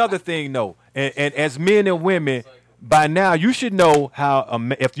 this is another thing though, and as men and women. By now, you should know how,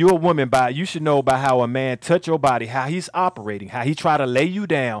 if you're a woman, you should know by how a man touch your body, how he's operating, how he try to lay you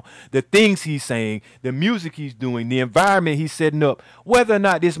down, the things he's saying, the music he's doing, the environment he's setting up, whether or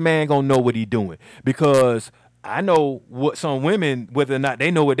not this man gonna know what he's doing. Because I know what some women, whether or not they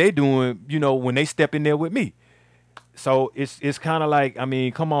know what they're doing, you know, when they step in there with me. So it's kind of like, I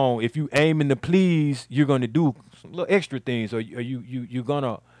mean, come on, if you aiming to please, you're gonna do some little extra things, or you're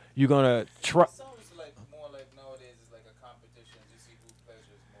gonna try. More like nowadays it's like a competition to see who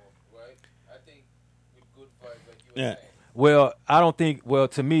pleasures more, right? I think with good vibes, like you were saying. Well, I don't think. Well,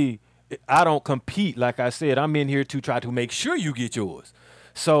 to me, I don't compete. Like I said, I'm in here to try to make sure you get yours.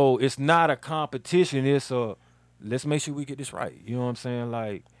 So it's not a competition. It's a let's make sure we get this right. You know what I'm saying?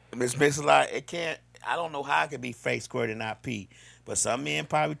 Like Miss Missler, it can't. I don't know how it could be fake squirt and not pee, but some men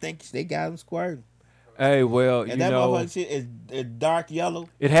probably think they got them squirting. Hey, well, And you that know, motherfucker shit is dark yellow.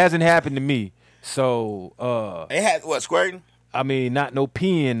 it hasn't happened to me. So, It had what squirting? I mean, not no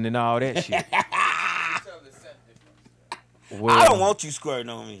peeing and all that shit. You tell the scent difference. Well, I don't want you squirting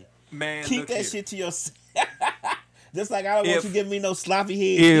on me. man. Keep look that here. shit to yourself. Just like I don't want If- you giving me no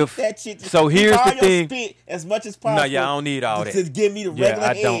sloppy head. if- Keep that shit. so keep here's all the your thing. Spit as much as possible. No, yeah, I don't need all that. To give me the Yeah, regular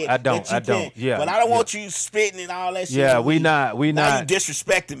I don't, head I don't, that you I don't. can. Yeah, But I don't yeah. want you spitting and all that shit. Yeah, on we me. not. Now you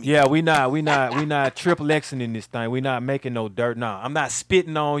disrespecting me. Yeah, we not triple Xing in this thing. We not making no dirt. Nah, I'm not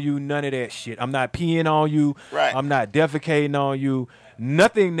spitting on you. None of that shit. I'm not peeing on you. Right. I'm not defecating on you.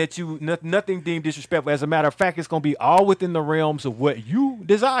 Nothing that you, nothing deemed disrespectful. As a matter of fact, it's gonna be all within the realms of what you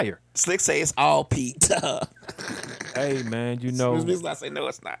desire. Slick say it's all Pete. Hey, man, you know. I say no,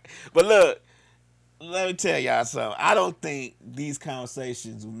 it's not. But look, let me tell y'all something. I don't think these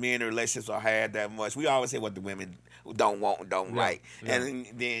conversations with men in relationships are had that much. We always say what the women don't want and don't like, and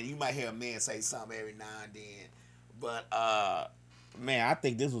then you might hear a man say something every now and then. But man, I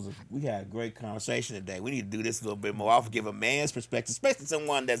think we had a great conversation today. We need to do this a little bit more. I'll give a man's perspective, especially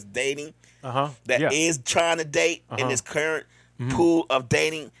someone that's dating, that is trying to date in this current pool of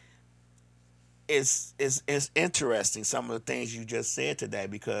dating. It's interesting some of the things you just said today,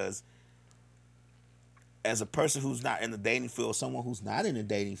 because as a person who's not in the dating field, someone who's not in the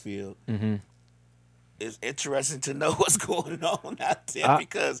dating field, it's interesting to know what's going on out there,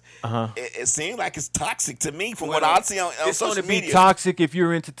 because it seems like it's toxic to me from what I see on It's social going to be media. toxic if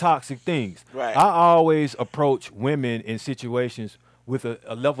you're into toxic things. Right. I always approach women in situations with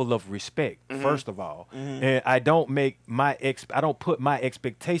a level of respect, first of all, and I don't put my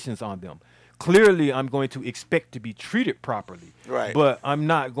expectations on them. Clearly, I'm going to expect to be treated properly, Right. But I'm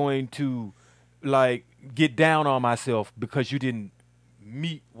not going to like get down on myself because you didn't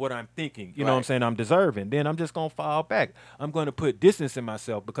meet what I'm thinking. You know what I'm Right. saying? I'm deserving. Then I'm just gonna fall back. I'm gonna put distance in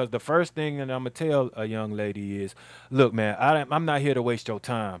myself, because the first thing that I'm gonna tell a young lady is, look, man, I'm not here to waste your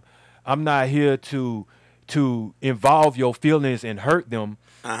time. I'm not here to involve your feelings and hurt them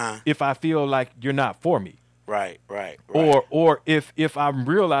if I feel like you're not for me. Right. Or if I'm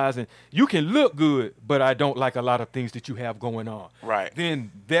realizing you can look good, but I don't like a lot of things that you have going on. Right.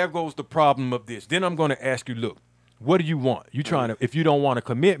 Then there goes the problem of this. Then I'm going to ask you, look, what do you want? You trying to? If you don't want a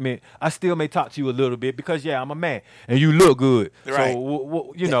commitment, I still may talk to you a little bit, because I'm a man and you look good. Right.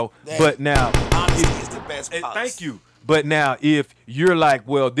 So you know. But now, honesty is the best policy. thank you. But now, if you're like,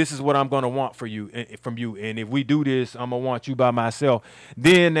 well, this is what I'm gonna want from you, and if we do this, I'm gonna want you by myself.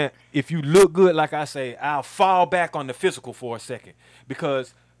 Then, if you look good, like I say, I'll fall back on the physical for a second,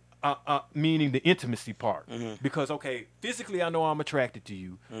 because, meaning the intimacy part. Because okay, physically, I know I'm attracted to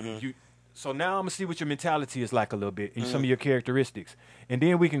you. So now I'm gonna see what your mentality is like a little bit, and some of your characteristics, and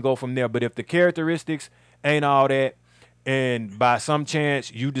then we can go from there. But if the characteristics ain't all that, and by some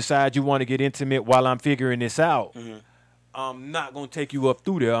chance you decide you want to get intimate while I'm figuring this out, I'm not going to take you up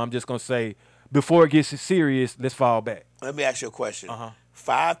through there. I'm just going to say, before it gets serious, let's fall back. Let me ask you a question.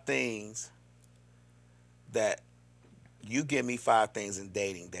 5 things that You give me 5 things in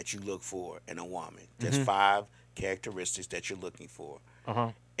dating that you look for in a woman. Just Mm-hmm. 5 characteristics that you're looking for.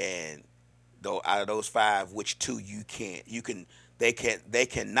 Uh-huh. And though out of those 5, which 2 they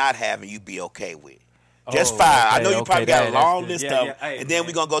cannot have and you be okay with. Just Oh, 5. I okay, know you okay, probably got a that's long good. list Yeah, of yeah. them, Hey, and then man.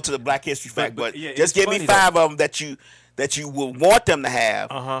 we're gonna go to the Black History Fact. But yeah, just it's give me funny, 5 of them that you would want them to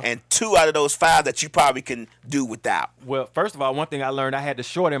have, Uh-huh. and 2 out of those 5 that you probably can do without. Well, first of all, one thing I learned, I had to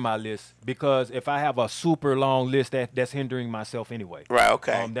shorten my list because if I have a super long list, that's hindering myself anyway. Right.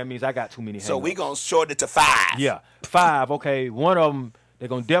 Okay. That means I got too many. So we hang-ups. gonna shorten it to 5. Yeah, 5. Okay, one of them they're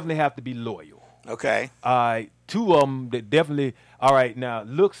gonna definitely have to be loyal. Okay. All right, 2 of them that definitely. All right, now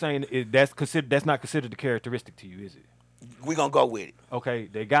looks ain't that's not considered a characteristic to you, is it? We gonna go with it. Okay,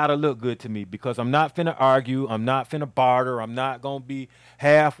 they gotta look good to me because I'm not finna argue. I'm not finna barter. I'm not gonna be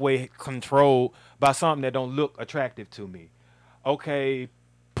halfway controlled by something that don't look attractive to me. Okay,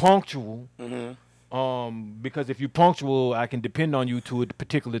 punctual. Because if you're punctual, I can depend on you to a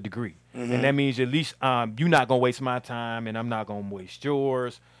particular degree, and that means at least you're not gonna waste my time, and I'm not gonna waste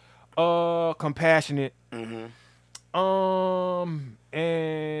yours. Compassionate.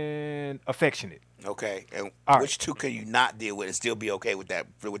 And affectionate. Okay. And All right. which 2 can you not deal with and still be okay with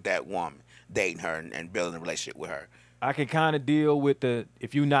that woman, dating her and building a relationship with her? I can kind of deal with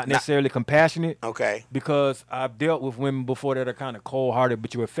if you're not necessarily compassionate. Okay. Because I've dealt with women before that are kind of cold-hearted,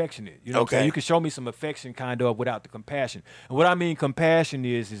 but you're affectionate. You know what I'm Okay. saying? You can show me some affection kind of without the compassion. And what I mean compassion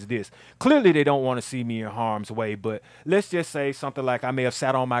is this. Clearly they don't want to see me in harm's way, but let's just say something like I may have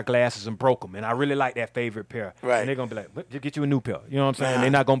sat on my glasses and broke them, and I really like that favorite pair. Right. And they're going to be like, "What, just get you a new pair." You know what I'm saying? Uh-huh. They're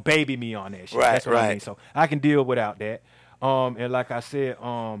not going to baby me on that shit. Right, That's what I right. mean. So I can deal without that. And like I said,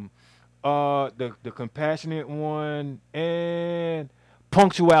 the compassionate one and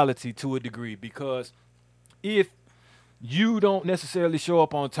punctuality to a degree, because if you don't necessarily show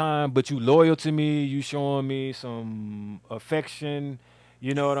up on time but you loyal to me, you showing me some affection,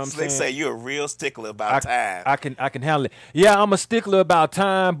 you know what I'm So saying? they say you're a real stickler about time. I can handle it. Yeah, I'm a stickler about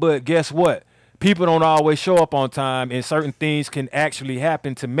time, but guess what? People don't always show up on time, and certain things can actually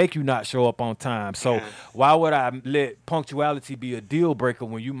happen to make you not show up on time. So why would I let punctuality be a deal breaker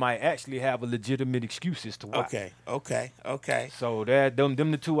when you might actually have a legitimate excuse as to why? Okay. So that them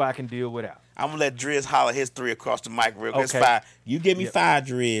the 2 I can deal without. I'm gonna let Driz holler his 3 across the mic real quick. It's Okay. 5. You give me Yep. 5,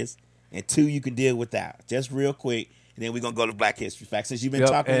 Driz, and 2 you can deal without. Just real quick, and then we're gonna go to Black History Facts since you've been Yep,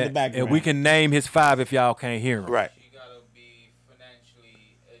 talking in the and background. we can name his 5 if y'all can't hear him. Right. She gotta be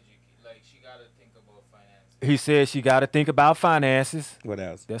financially educated. Like she gotta think about finances. He said she got to think about finances. What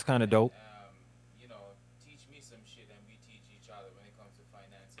else? That's kind of dope. You know, teach me some shit and we teach each other when it comes to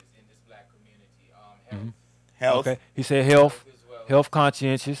finances in this black community. Health Health. Okay. He said health, as well. health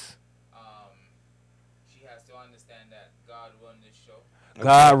conscientious. She has to understand that God run this show.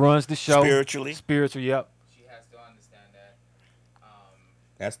 God runs the show. Spiritually. Spiritual, yep. She has to understand that.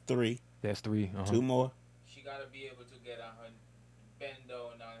 That's 3. That's 3. 2 more. She gotta be able to get on her bend down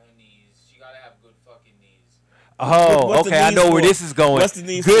on her knees. She gotta have good fucking knees. Oh, What's the okay. I knees know where for? this is going. What's the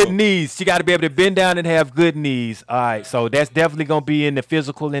knees good for? knees. She got to be able to bend down and have good knees. All right. So that's definitely going to be in the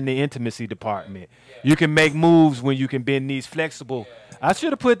physical and the intimacy department. You can make moves when you can bend knees flexible. I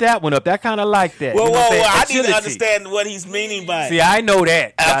should have put that one up. That kind of like that. Whoa, You know what I'm saying? I need to Agility. understand what he's meaning by See, it. I know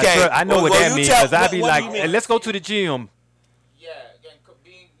that. Okay. I know what Well, that you means tell- because I'd be what do like, you mean? hey, let's go to the gym. Yeah, again,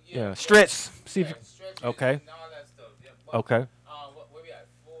 being Yeah, stretch. See if you, stretch okay. and all that stuff. Yeah, but, Okay. where we at?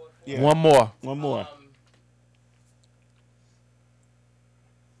 4? Yeah. One more. One more.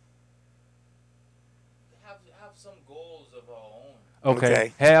 Have some goals of our own. Okay.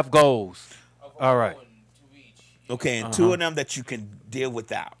 Okay. Have goals. Of All our right. own to reach. Okay, and 2 of them that you can deal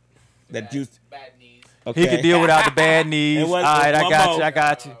without. That you. Bad knees. Okay. He can deal without the bad knees. And All what- right, I one got more. you. I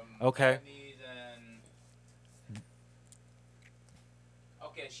got you. Okay. Bad knees and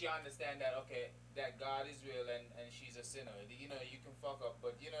okay, she understand that. Okay, that God is real and she's a sinner. You know, you can fuck up,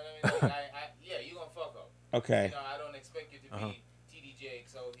 but you know what I mean. Like, yeah, you gonna fuck up. Okay. You know, I don't expect you to be TD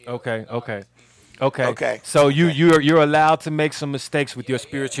Jakes out here. Okay, with all okay. these people. Okay. Okay. So you're allowed to make some mistakes with your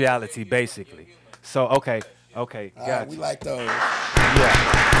spirituality, basically. So okay. Got we you. like those.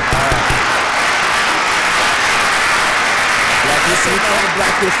 Yeah.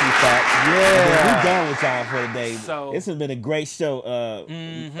 Black History Fact. Yeah. We're done with y'all for today. So- This has been a great show.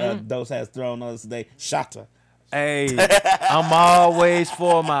 Dose has thrown on us today. Shatta. Hey, I'm always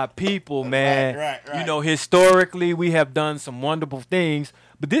for my people, man. Right. You know, historically, we have done some wonderful things,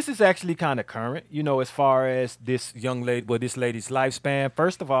 but this is actually kind of current, you know, as far as this young lady, this lady's lifespan.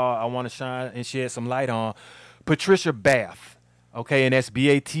 First of all, I want to shine and shed some light on Patricia Bath, okay, and that's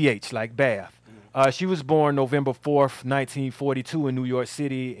Bath, like Bath. She was born November 4th, 1942 in New York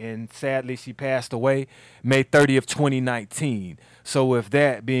City, and sadly she passed away May 30th, 2019. So with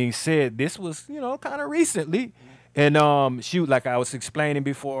that being said, this was, kind of recently. And she, like I was explaining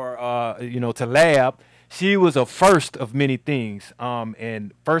before, to Lab, she was a first of many things.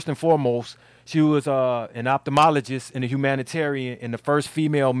 And first and foremost, she was an ophthalmologist and a humanitarian and the first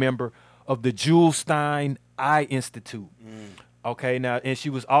female member of the Jules Stein Eye Institute. Okay, now, and she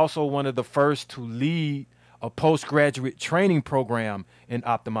was also one of the first to lead a postgraduate training program in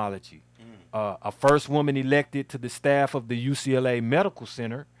ophthalmology. A first woman elected to the staff of the UCLA Medical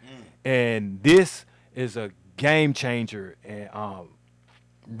Center. And this is a game changer and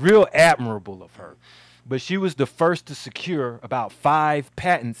real admirable of her. But she was the first to secure about 5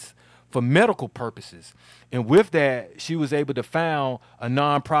 patents for medical purposes. And with that, she was able to found a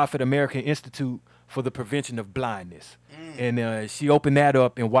nonprofit American Institute for the Prevention of Blindness. And she opened that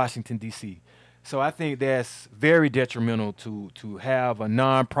up in Washington, D.C. So I think that's very detrimental to have a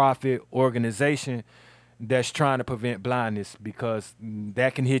nonprofit organization that's trying to prevent blindness, because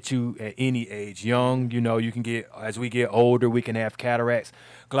that can hit you at any age. Young, you can get, as we get older, we can have cataracts,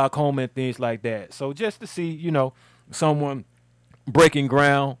 glaucoma, and things like that. So just to see, someone breaking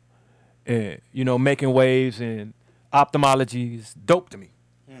ground and, making waves in ophthalmology is dope to me.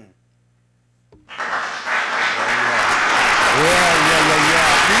 Yeah.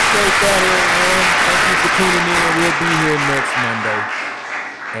 Appreciate that, man. Thank you for tuning in. We'll be here next Monday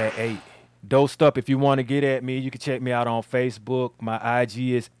at 8. Dosed Up, if you want to get at me, you can check me out on Facebook. My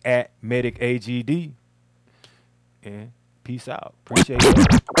IG is @MedicAGD. And peace out. Appreciate it.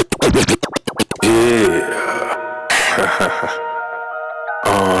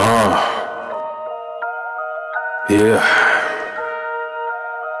 Yeah.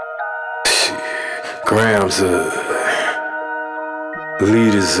 Grams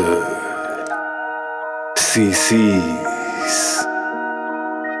leaders CC's,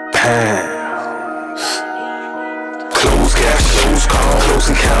 pounds, close cash, close call, close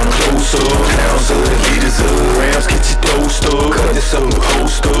encounter, close up, pounds of leaders Grams, get your dosed up, cut this up,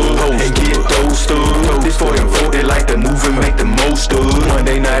 post up, and get dosed up. This for them voted like the movement, make the most of.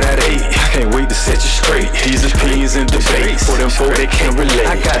 Monday night at 8, I can't wait to set you straight. These opinions and debates, for them folk they can't relate.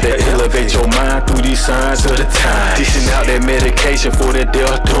 I got to elevate your mind through these signs of the time. Dishing out that medication for that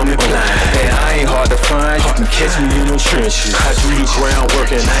death, dumb and blind. And I ain't hard to find, you can catch me in them trenches. I do the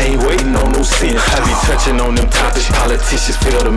groundwork and I ain't waiting on no sense. I be touching on them topics politicians fail to